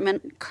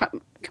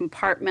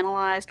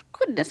compartmentalized.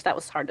 Goodness, that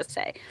was hard to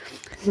say.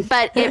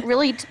 But it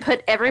really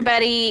put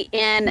everybody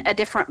in a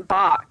different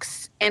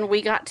box, and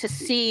we got to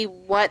see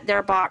what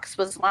their box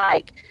was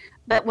like.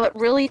 But what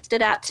really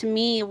stood out to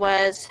me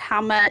was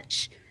how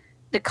much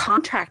the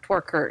contract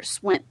workers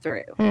went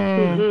through.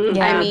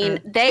 I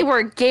mean, they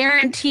were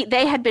guaranteed,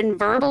 they had been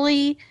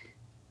verbally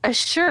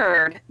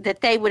assured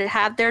that they would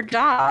have their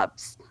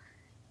jobs,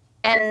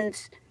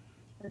 and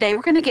they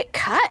were going to get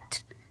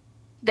cut.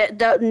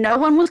 That no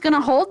one was going to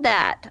hold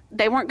that.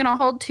 They weren't going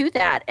to hold to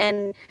that,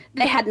 and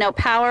they had no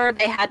power.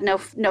 They had no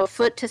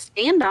foot to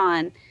stand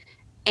on.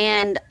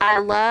 And I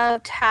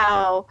loved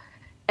how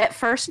at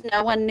first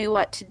no one knew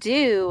what to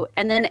do,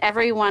 and then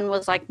everyone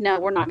was like, "No,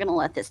 we're not going to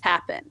let this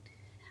happen."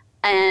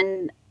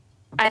 And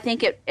I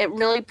think it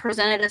really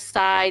presented a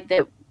side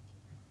that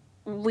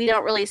we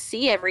don't really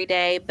see every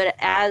day, but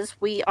as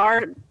we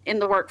are in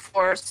the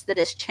workforce that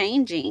is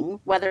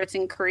changing, whether it's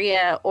in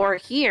Korea or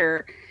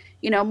here,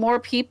 more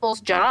people's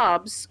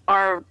jobs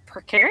are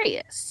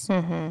precarious.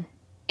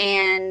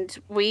 And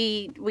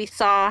we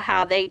saw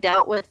how they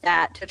dealt with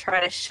that to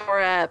try to shore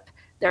up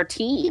their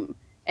team,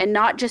 and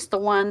not just the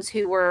ones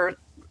who were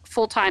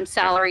full-time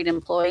salaried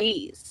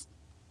employees,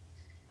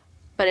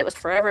 but it was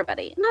for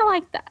everybody. And I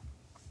like that.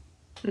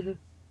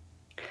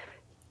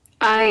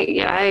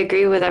 I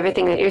agree with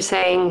everything that you're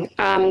saying.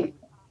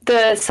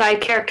 The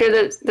side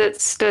character that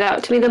stood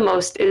out to me the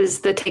most is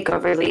the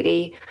takeover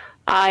lady.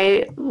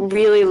 I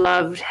really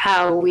loved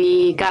how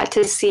we got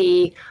to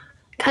see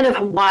kind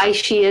of why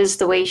she is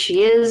the way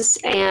she is,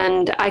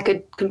 and I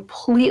could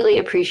completely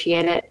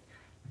appreciate it.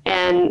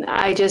 And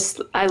I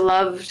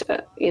loved,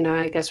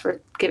 I guess we're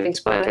giving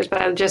spoilers,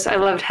 but I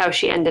loved how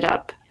she ended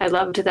up. I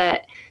loved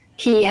that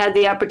he had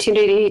the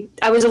opportunity.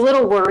 I was a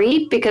little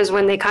worried because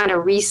when they kind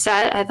of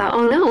reset, I thought,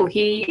 oh no,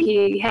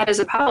 he had his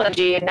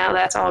apology and now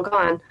that's all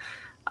gone.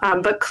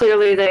 But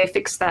clearly they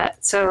fixed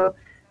that. So,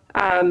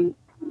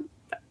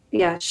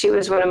 yeah, she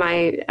was one of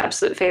my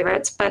absolute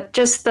favorites. But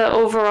just the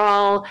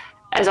overall,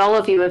 as all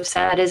of you have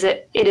said,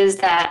 it is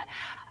that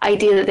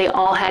idea that they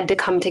all had to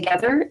come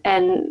together.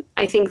 And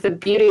I think the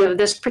beauty of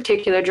this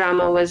particular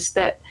drama was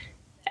that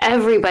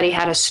everybody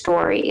had a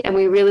story, and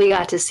we really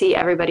got to see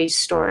everybody's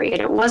story.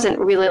 And it wasn't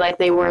really like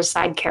they were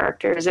side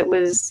characters. It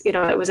was,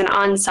 it was an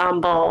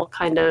ensemble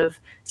kind of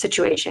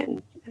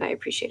situation, and I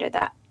appreciated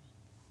that.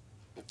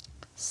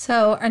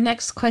 So our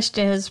next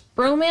question is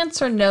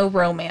romance or no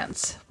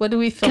romance? What do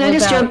we feel about? Can I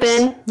just jump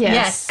in?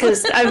 Yes.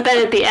 Because I've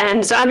been at the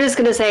end, so I'm just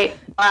going to say,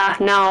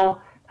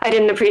 no, I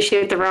didn't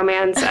appreciate the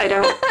romance. I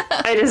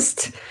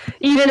just,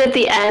 even at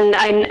the end,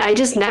 I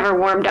just never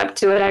warmed up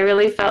to it. I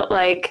really felt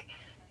like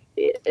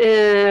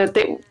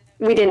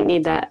we didn't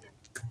need that.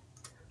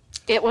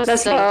 It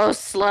was so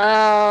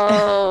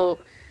slow.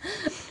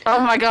 Oh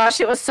my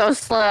gosh, it was so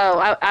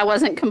slow. I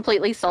wasn't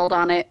completely sold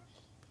on it.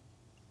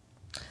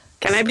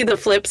 Can I be the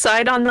flip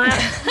side on that?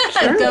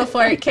 Sure. Go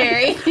for it,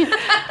 Carrie.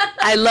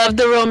 I love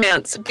the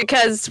romance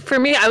because for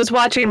me, I was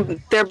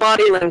watching their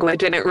body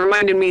language and it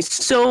reminded me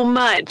so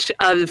much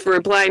of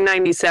Reply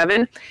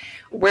 97,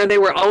 where they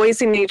were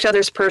always in each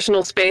other's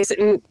personal space.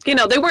 And,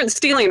 they weren't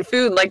stealing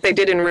food like they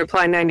did in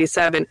Reply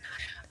 97,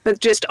 but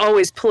just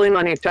always pulling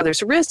on each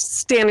other's wrists,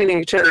 standing in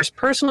each other's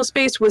personal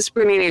space,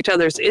 whispering in each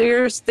other's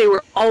ears. They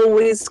were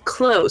always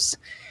close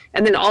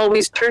and then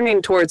always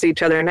turning towards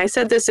each other. And I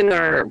said this in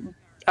our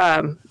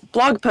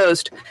blog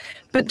post,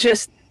 but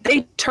just they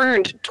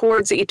turned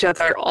towards each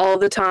other all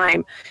the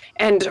time.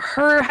 And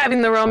her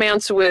having the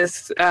romance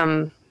with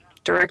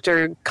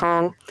director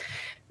Kong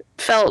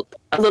felt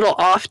a little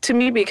off to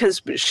me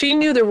because she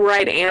knew the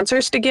right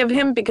answers to give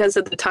him because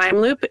of the time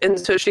loop, and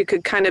so she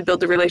could kind of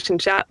build the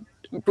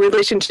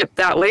relationship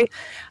that way,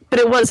 but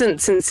it wasn't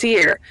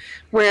sincere.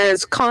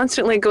 Whereas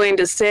constantly going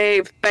to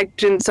save Baek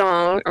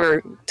Jin-sung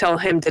or tell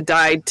him to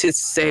die to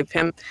save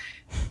him,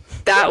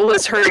 that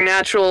was her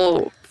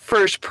natural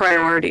first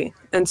priority.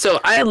 And so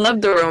I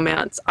loved the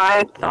romance.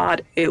 I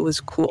thought it was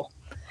cool.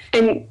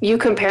 And you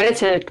compared it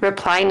to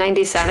Reply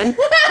 97?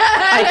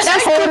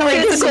 I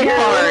totally disagree.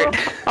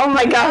 Oh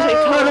my gosh, I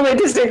totally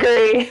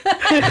disagree.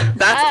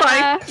 That's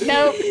fine.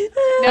 Nope.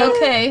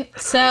 Okay,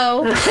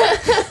 so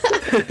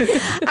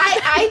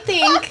I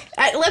think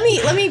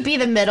let me be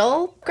the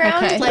middle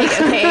ground.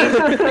 Okay.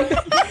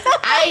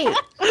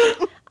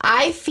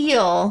 I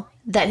feel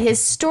that his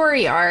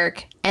story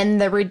arc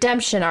and the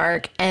redemption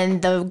arc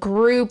and the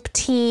group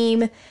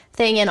team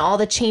thing and all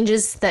the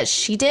changes that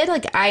she did,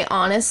 I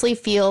honestly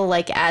feel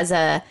like as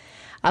a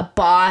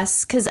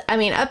boss, because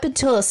up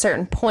until a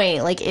certain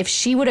point, if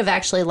she would have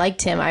actually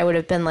liked him, I would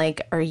have been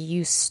like, are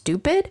you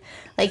stupid?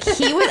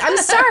 He was I'm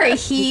sorry,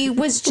 he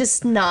was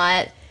just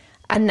not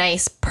a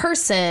nice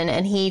person,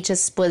 and he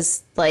just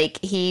was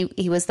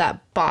he was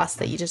that boss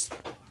that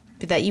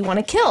you want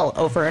to kill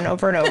over and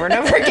over and over and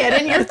over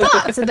again in your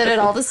thoughts, and then it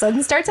all of a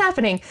sudden starts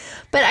happening.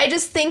 But I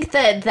just think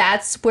that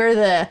that's where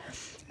the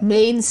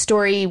main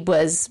story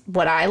was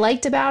what I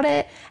liked about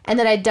it, and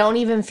that I don't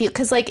even feel,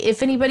 because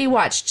if anybody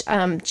watched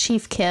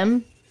Chief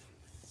Kim,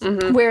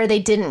 where they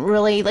didn't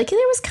really there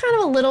was kind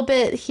of a little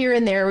bit here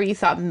and there where you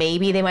thought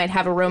maybe they might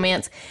have a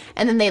romance,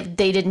 and then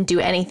they didn't do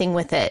anything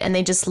with it and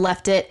they just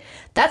left it.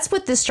 That's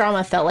what this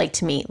drama felt like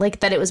to me,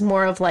 that it was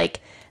more of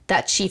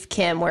that Chief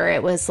Kim, where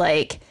it was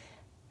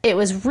it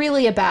was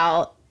really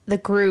about the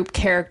group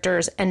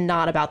characters and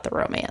not about the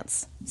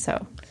romance.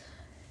 So,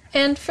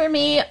 and for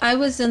me, I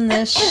was in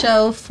this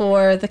show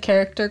for the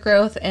character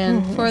growth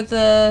and for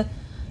the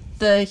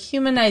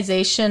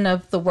humanization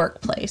of the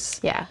workplace.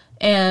 Yeah.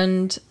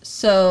 And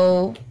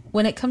so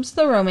when it comes to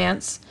the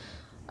romance,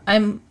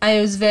 I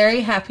was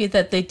very happy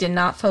that they did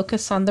not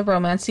focus on the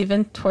romance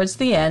even towards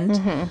the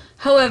end.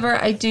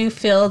 However, I do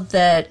feel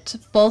that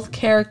both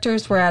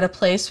characters were at a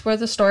place where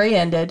the story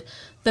ended,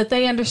 that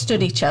they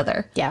understood each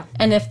other. Yeah.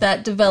 And if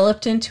that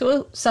developed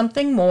into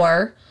something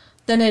more,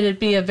 then it'd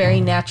be a very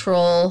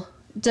natural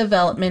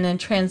development and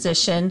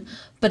transition,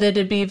 but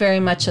it'd be very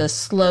much a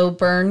slow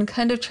burn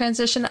kind of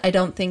transition. I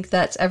don't think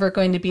that's ever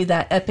going to be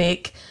that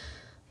epic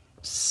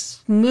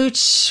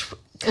smooch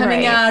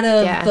coming out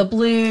of the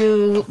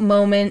blue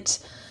moment.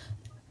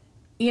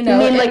 You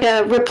mean like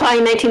a Reply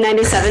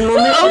 1997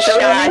 moment? Oh,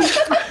 gosh.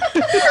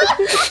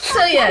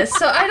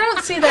 So I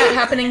don't see that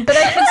happening, but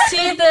I could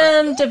see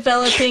them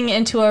developing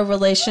into a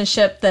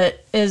relationship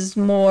that is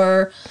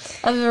more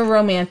of a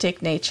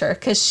romantic nature,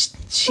 because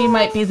she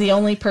might be the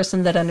only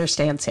person that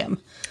understands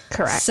him.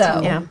 Correct. So,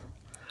 yeah.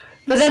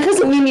 But that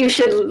doesn't mean you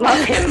should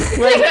love him.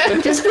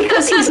 Just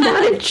because he's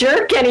not a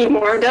jerk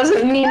anymore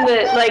doesn't mean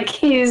that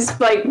he's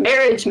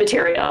marriage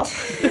material.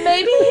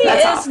 Maybe he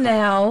is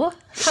now.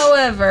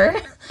 However,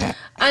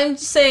 I'm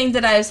saying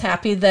that I was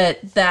happy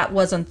that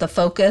wasn't the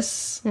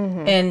focus,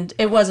 and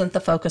it wasn't the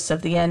focus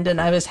of the end, and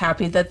I was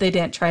happy that they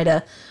didn't try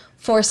to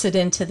force it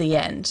into the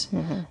end,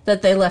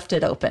 that they left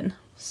it open.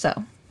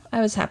 So, I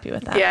was happy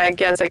with that. Yeah, I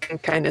guess I can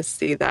kind of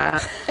see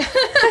that.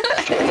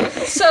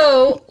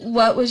 So,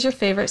 what was your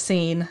favorite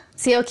scene?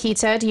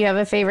 Siokita, do you have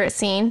a favorite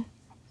scene?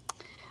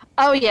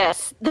 Oh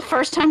yes, the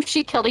first time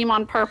she killed him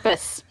on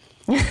purpose.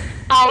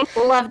 I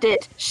loved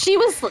it. She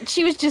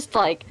was just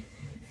like,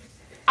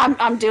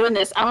 I'm doing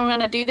this. I'm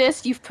gonna do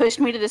this. You've pushed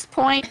me to this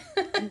point.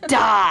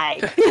 Die.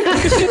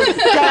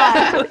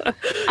 Die.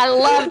 I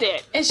loved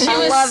it. And she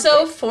was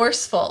so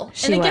forceful.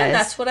 She and again, was.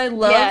 that's what I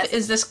love Yes.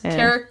 is this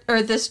character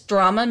or this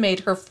drama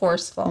made her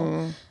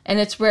forceful. And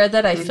it's rare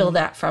that I feel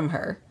that from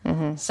her.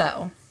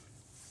 So,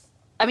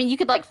 I mean, you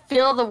could like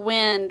feel the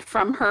wind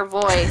from her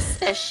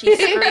voice as she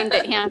screamed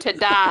at him to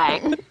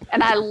die,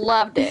 and I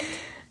loved it.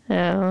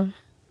 Oh.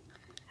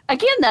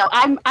 Again, though,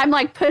 I'm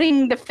like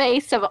putting the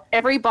face of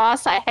every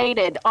boss I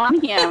hated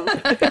on him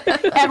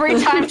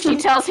every time she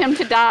tells him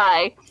to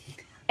die,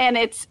 and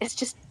it's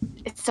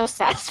so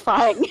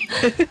satisfying.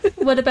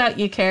 what about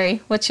you,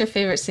 Carrie? What's your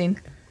favorite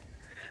scene?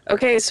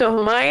 Okay,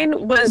 so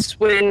mine was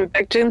when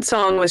Baek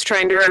Jin-sung was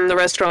trying to run the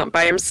restaurant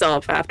by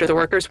himself after the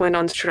workers went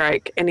on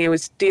strike, and he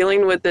was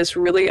dealing with this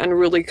really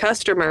unruly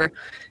customer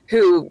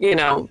who, you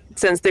know,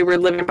 since they were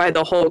living by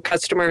the whole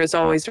customer is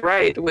always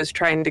right, was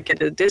trying to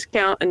get a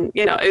discount, and,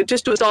 you know, it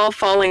just was all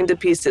falling to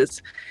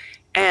pieces.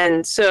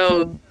 And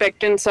so Baek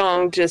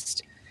Jin-sung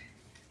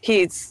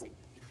he's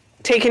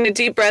taking a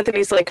deep breath and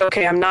he's like,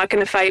 okay, I'm not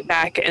going to fight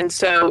back. And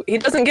so he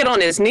doesn't get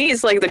on his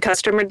knees like the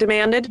customer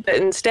demanded, but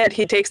instead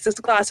he takes his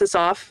glasses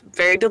off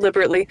very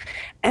deliberately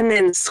and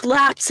then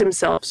slaps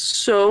himself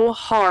so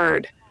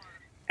hard.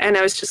 And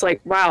I was just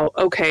like, wow,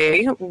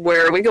 okay,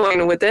 where are we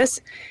going with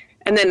this?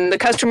 And then the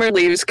customer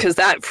leaves because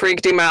that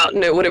freaked him out,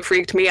 and it would have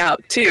freaked me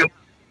out too.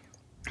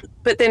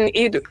 But then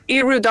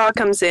Iruda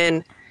comes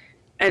in,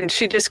 and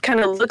she just kind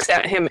of looks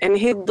at him, and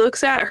he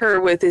looks at her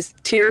with his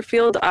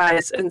tear-filled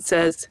eyes and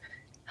says,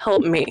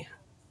 help me.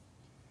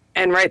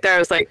 And right there I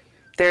was like,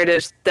 there it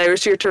is.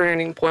 There's your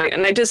turning point.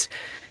 And I just,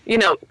 you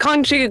know,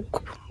 Kang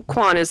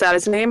Ji-kwon, is that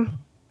his name?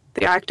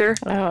 The actor?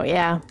 Oh,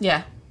 yeah.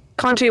 Yeah.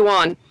 Kang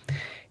Ji-won.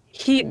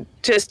 He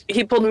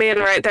pulled me in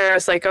right there. I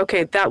was like,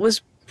 okay, that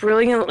was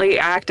brilliantly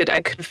acted.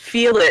 I could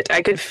feel it.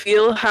 I could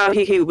feel how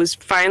he was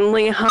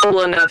finally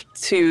humble enough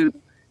to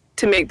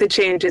make the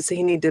changes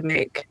he needed to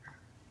make.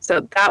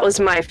 So that was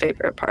my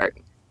favorite part.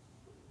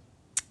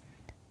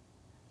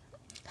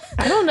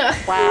 I don't know.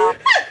 Wow.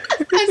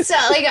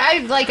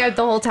 I've the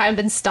whole time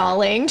been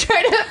stalling,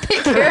 trying to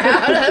figure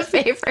out a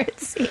favorite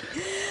scene.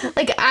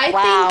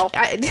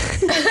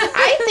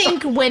 I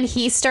think when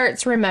he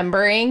starts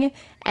remembering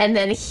and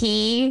then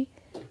he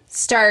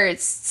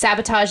starts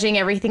sabotaging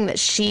everything that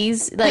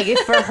she's like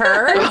for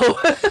her.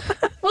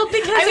 Well,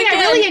 because I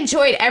really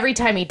enjoyed every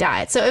time he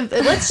died. So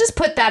let's just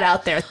put that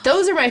out there.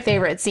 Those are my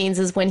favorite scenes,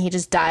 is when he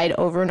just died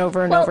over and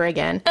over and over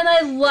again. And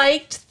I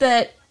liked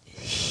that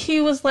he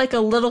was like a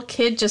little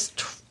kid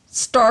just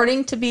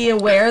starting to be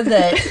aware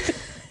that,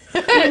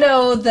 you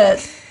know,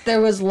 that there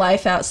was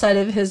life outside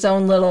of his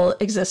own little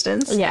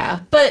existence.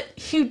 Yeah. But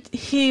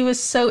he was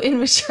so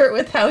immature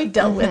with how he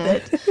dealt with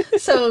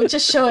it. So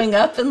just showing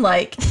up and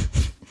like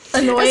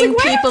annoying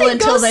people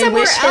until they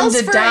wish him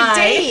to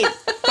die.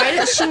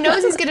 She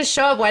knows he's going to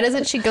show up. Why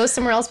doesn't she go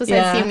somewhere else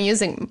besides the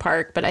amusement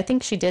park? But I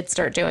think she did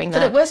start doing that.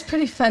 But it was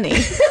pretty funny.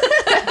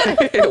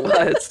 It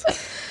was.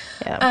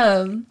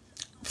 Yeah.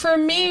 For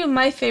me,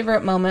 my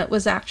favorite moment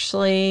was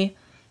actually,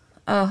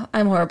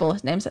 I'm horrible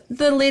with names,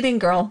 the leading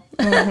girl.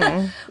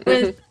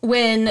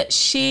 when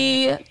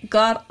she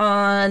got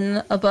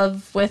on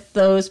above with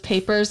those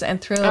papers and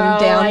threw them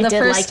down the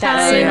first like time.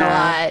 that scene a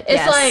lot.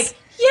 It's like,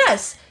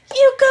 yes,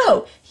 you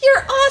go.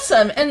 You're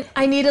awesome. And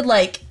I needed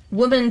like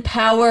woman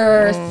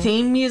power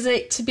theme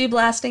music to be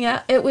blasting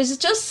out. It was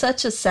just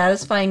such a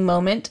satisfying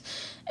moment.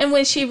 And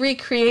when she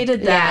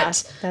recreated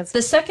that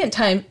the second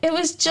time, it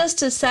was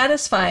just as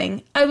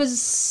satisfying. It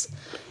was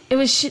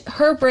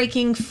her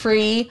breaking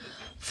free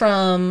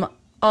from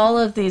all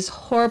of these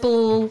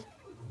horrible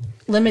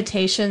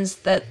limitations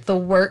that the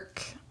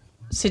work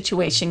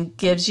situation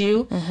gives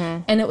you.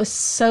 And it was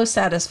so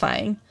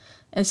satisfying.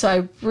 And so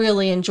I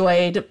really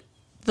enjoyed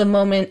the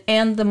moment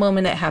and the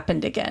moment it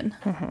happened again.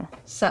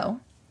 So.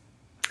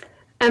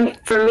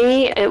 For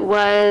me, it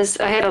was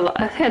I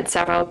had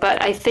several,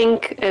 but I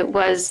think it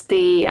was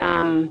the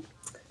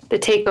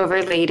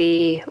takeover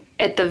lady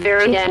at the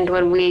very end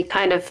when we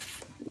kind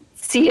of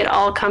see it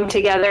all come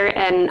together,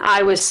 and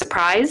I was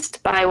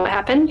surprised by what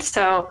happened.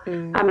 So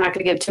I'm not going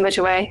to give too much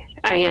away.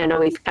 I know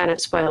we've kind of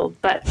spoiled,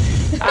 but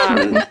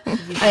I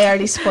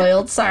already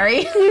spoiled.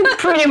 Sorry.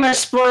 pretty much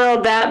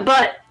spoiled that.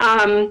 But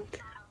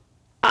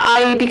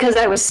because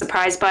I was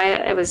surprised by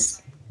it, it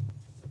was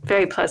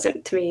very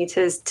pleasant to me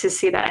to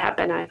see that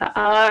happen. I thought,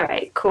 all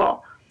right,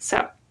 cool.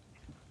 So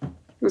it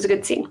was a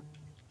good scene.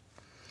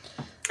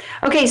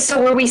 Okay,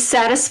 so were we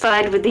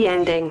satisfied with the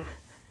ending?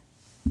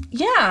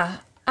 Yeah,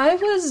 I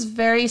was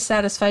very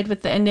satisfied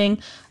with the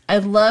ending. I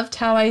loved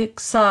how I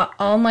saw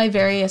all my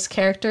various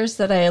characters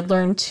that I had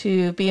learned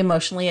to be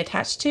emotionally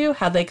attached to,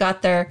 how they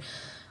got their,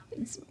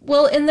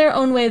 well, in their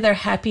own way, they're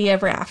happy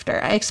ever after.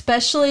 I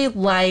especially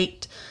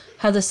liked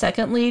how the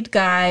second lead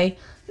guy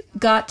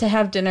got to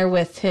have dinner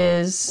with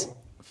his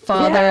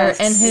father Yes.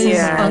 and his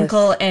Yes.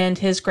 uncle and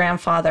his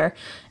grandfather.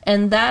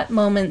 And that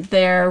moment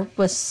there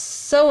was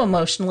so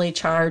emotionally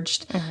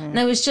charged. And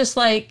I was just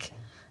like,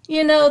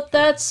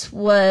 that's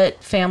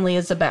what family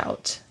is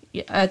about.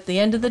 At the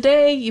end of the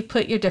day, you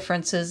put your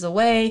differences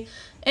away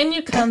and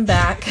you come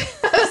back.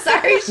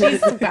 Sorry,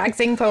 she's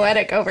waxing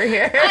poetic over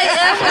here. I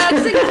am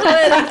waxing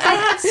poetic. I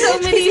had so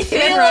many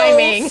feels.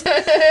 Rhyming.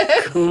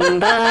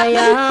 Kumbaya.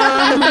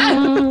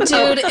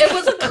 Dude, it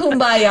was a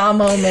kumbaya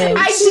moment.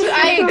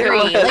 I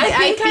agree. Like,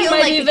 I think I feel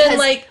might like even because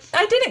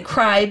I didn't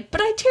cry,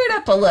 but I teared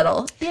up a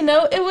little.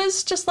 It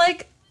was just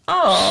like,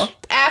 oh.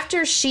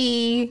 after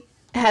she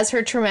has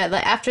her trauma,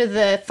 like after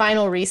the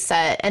final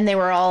reset, and they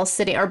were all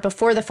sitting, or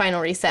before the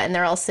final reset, and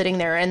they're all sitting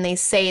there, and they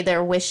say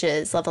their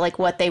wishes of like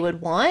what they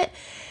would want.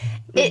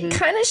 It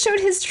kind of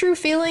showed his true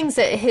feelings,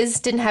 that his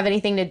didn't have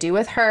anything to do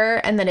with her,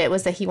 and that it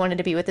was that he wanted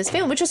to be with his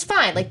family, which was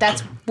fine. Like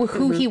that's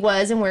who he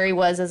was and where he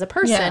was as a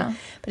person. Yeah.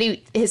 But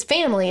his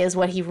family is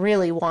what he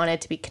really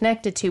wanted to be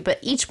connected to. But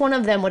each one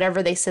of them,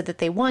 whatever they said that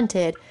they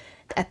wanted,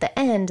 at the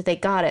end they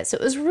got it. So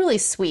it was really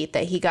sweet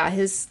that he got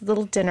his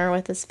little dinner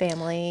with his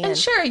family. And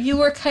sure, you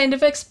were kind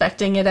of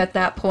expecting it at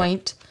that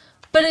point,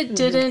 but it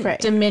didn't Right.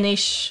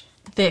 diminish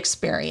the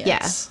experience.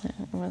 Yeah,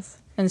 it was.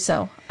 And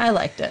so I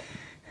liked it.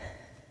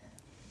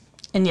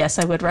 And yes,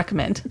 I would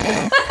recommend.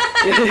 I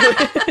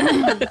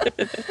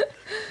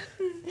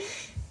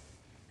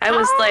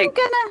was like,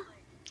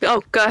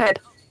 oh, go ahead.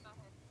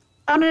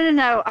 Oh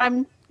no!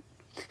 I'm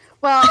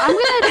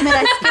gonna admit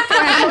I skipped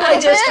around a little I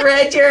just bit,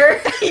 read your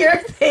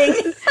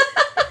thing.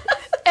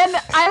 and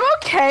I'm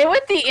okay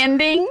with the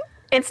ending.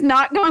 It's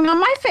not going on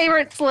my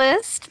favorites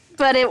list,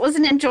 but it was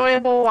an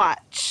enjoyable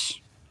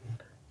watch.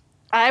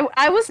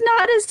 I was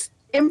not as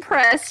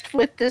impressed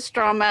with this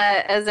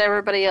drama as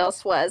everybody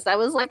else was. I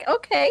was like,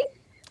 okay,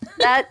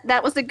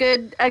 that was a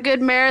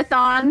good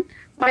marathon.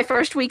 My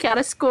first week out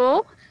of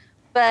school,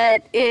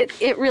 but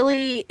it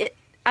really.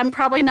 I'm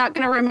probably not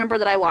going to remember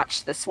that I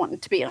watched this one,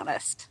 to be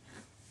honest.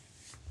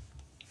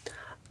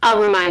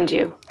 I'll remind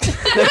you. She'll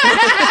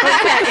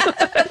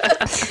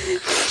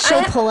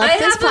pull up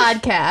this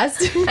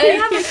podcast. I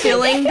have a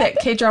feeling that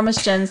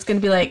K-Dramas Jen's going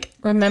to be like,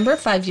 remember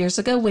 5 years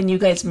ago when you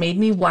guys made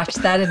me watch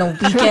that in a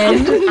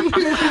weekend? To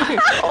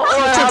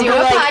do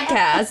a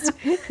podcast.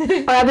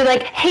 Or I'll be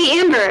like, hey,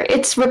 Amber,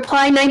 it's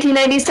Reply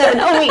 1997.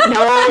 Oh, wait,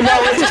 no,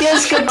 it's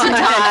just good to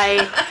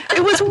die.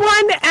 It was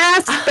one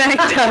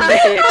aspect of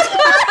it.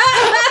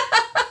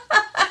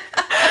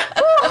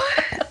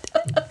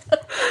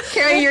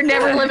 Carrie, you're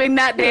never living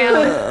that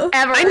down.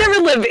 Ever. I never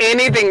live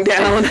anything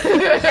down.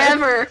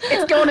 Ever.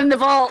 It's going in the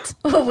vault.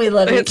 We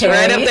love you, It's Carrie.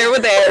 right up there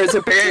with theirs,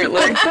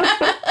 apparently.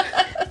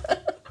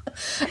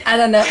 I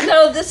don't know.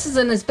 No, this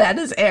isn't as bad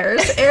as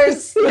Airs.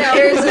 Airs is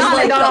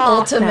like the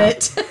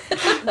ultimate.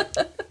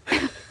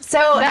 So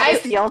That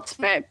is the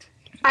ultimate.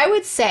 I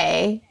would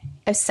say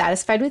I'm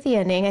satisfied with the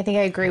ending. I think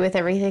I agree with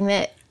everything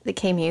that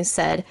KMU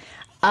said.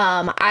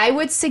 I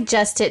would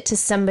suggest it to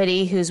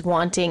somebody who's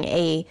wanting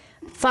a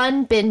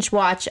fun binge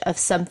watch of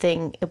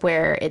something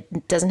where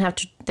it doesn't have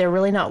to, they're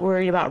really not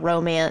worried about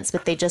romance,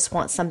 but they just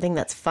want something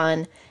that's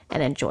fun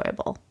and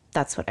enjoyable.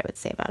 That's what I would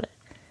say about it.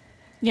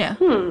 Yeah.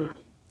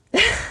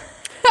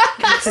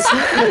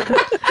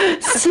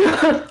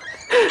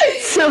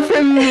 So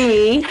for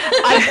me,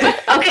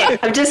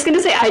 I'm just going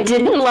to say I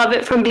didn't love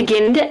it from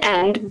beginning to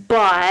end,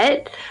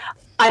 but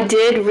I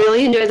did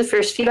really enjoy the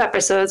first few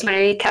episodes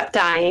when he kept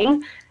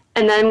dying.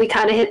 And then we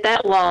kind of hit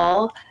that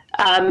lull.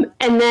 And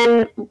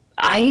then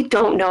I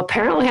don't know,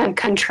 apparently I'm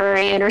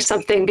contrarian or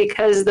something,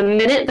 because the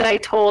minute that I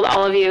told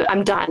all of you,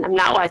 I'm done, I'm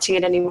not watching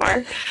it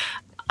anymore,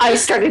 I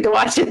started to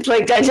watch it.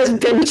 Like, I just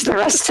binged the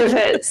rest of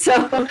it.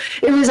 So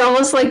it was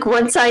almost like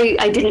once I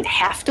didn't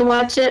have to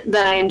watch it,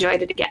 then I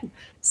enjoyed it again.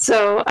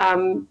 So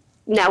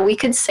now we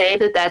could say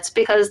that that's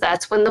because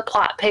that's when the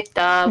plot picked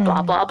up,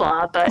 blah, blah,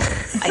 blah. But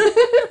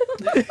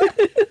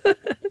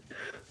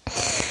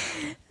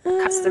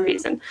that's the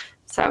reason.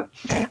 So,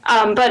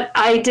 but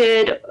I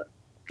did,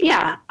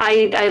 yeah,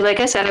 I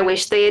like I said, I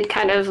wish they had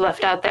kind of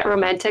left out that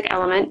romantic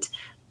element.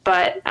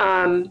 But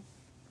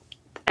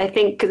I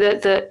think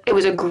that it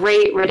was a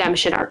great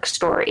redemption arc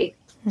story.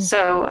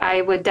 So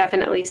I would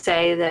definitely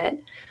say that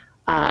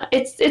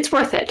it's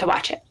worth it to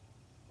watch it.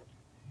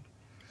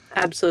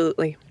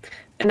 Absolutely.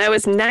 And I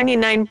was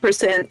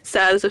 99%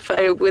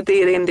 satisfied with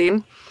the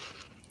ending.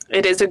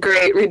 It is a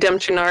great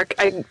redemption arc.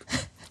 I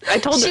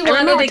told She I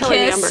remember wanted a telling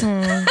kiss.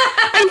 Amber.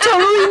 I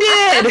totally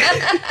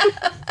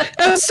did.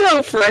 I was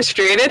so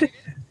frustrated.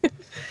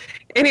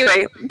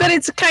 Anyway, but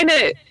it's kind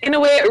of, in a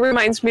way, it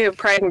reminds me of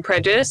Pride and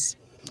Prejudice.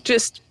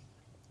 Just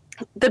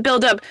the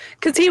build-up,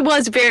 because he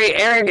was very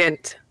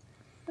arrogant.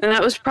 And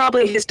that was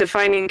probably his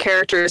defining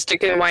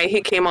characteristic and why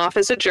he came off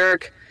as a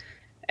jerk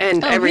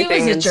and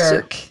everything. He was a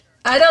jerk.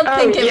 I don't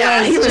think it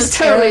was he was just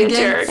totally a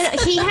arrogance. jerk.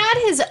 He had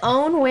his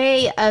own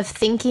way of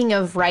thinking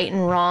of right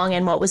and wrong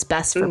and what was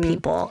best for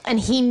people. And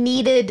he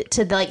needed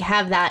to like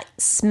have that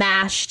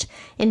smashed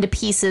into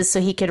pieces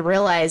so he could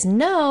realize,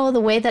 no, the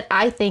way that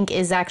I think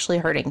is actually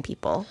hurting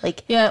people.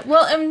 Like, Yeah,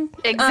 well,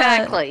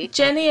 Exactly.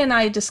 Jenny and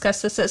I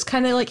discussed this. It's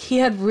kind of like he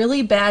had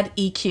really bad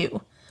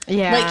EQ.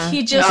 yeah. Like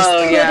he just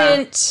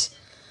couldn't.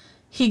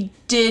 He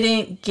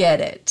didn't get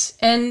it,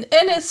 and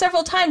it,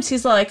 several times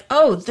he's like,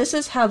 "Oh, this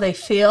is how they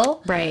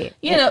feel." Right.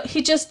 You know,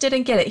 he just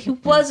didn't get it. He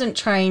wasn't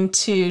trying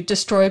to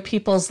destroy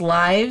people's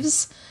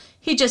lives.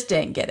 He just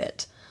didn't get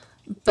it.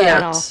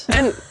 But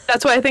And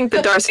that's why I think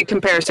the Darcy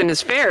comparison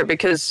is fair,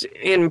 because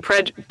in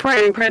Pride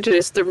and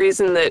Prejudice, the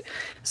reason that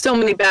so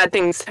many bad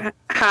things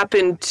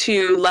happened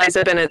to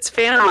Liza Bennet's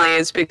family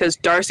is because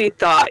Darcy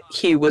thought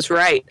he was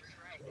right.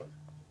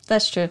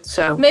 that's true.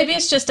 So Maybe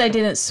it's just I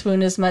didn't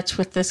swoon as much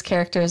with this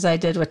character as I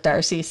did with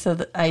Darcy, so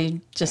that I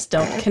just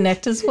don't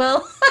connect as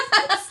well.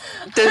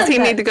 does he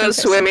need to go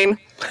swimming?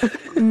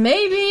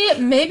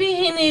 Maybe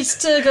he needs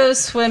to go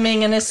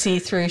swimming in a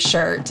see-through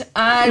shirt.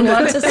 I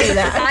want to see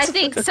that. I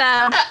think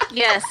so.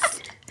 Yes.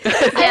 Yeah,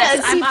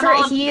 Yes, see, I'm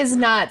all- he is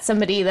not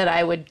somebody that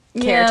I would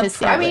care Yeah, to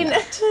see. I probably mean,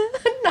 not.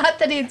 not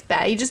that he's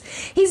bad.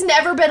 He's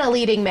never been a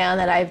leading man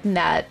that I'm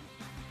not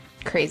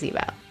crazy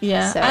about.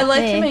 Yeah, So, I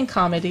like him eh. in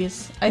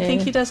comedies. I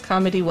think he does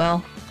comedy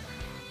well.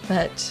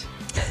 But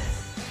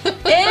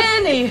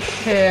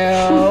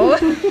anywho,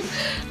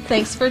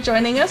 thanks for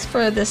joining us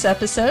for this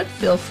episode.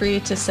 Feel free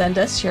to send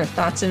us your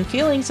thoughts and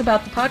feelings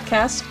about the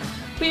podcast.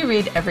 We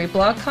read every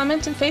blog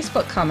comment and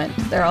Facebook comment.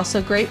 They're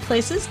also great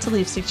places to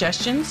leave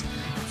suggestions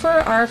for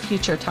our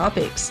future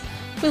topics.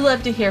 We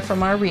love to hear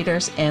from our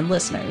readers and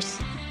listeners.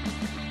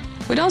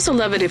 We'd also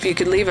love it if you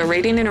could leave a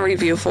rating and a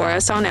review for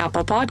us on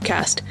Apple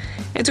Podcast.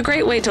 It's a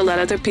great way to let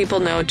other people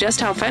know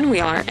just how fun we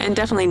are, and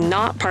definitely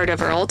not part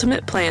of our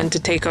ultimate plan to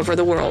take over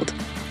the world.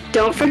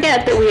 Don't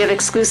forget that we have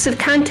exclusive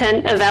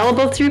content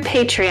available through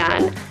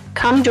Patreon.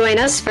 Come join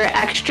us for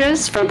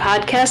extras from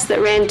podcasts that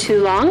ran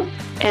too long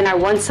and our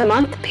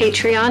once-a-month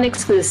Patreon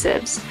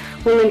exclusives.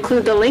 We'll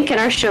include the link in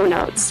our show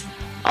notes.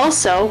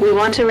 Also, we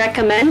want to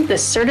recommend the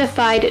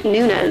Certified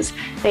Nunas.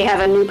 They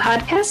have a new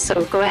podcast,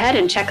 so go ahead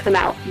and check them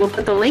out. We'll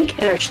put the link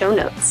in our show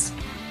notes.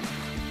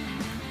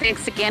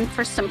 Thanks again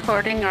for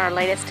supporting our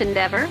latest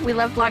endeavor. We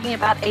love blogging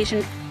about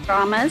Asian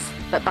dramas,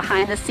 but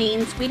behind the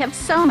scenes, we have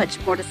so much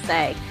more to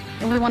say,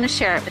 and we want to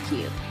share it with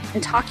you.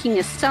 And talking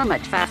is so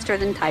much faster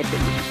than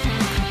typing.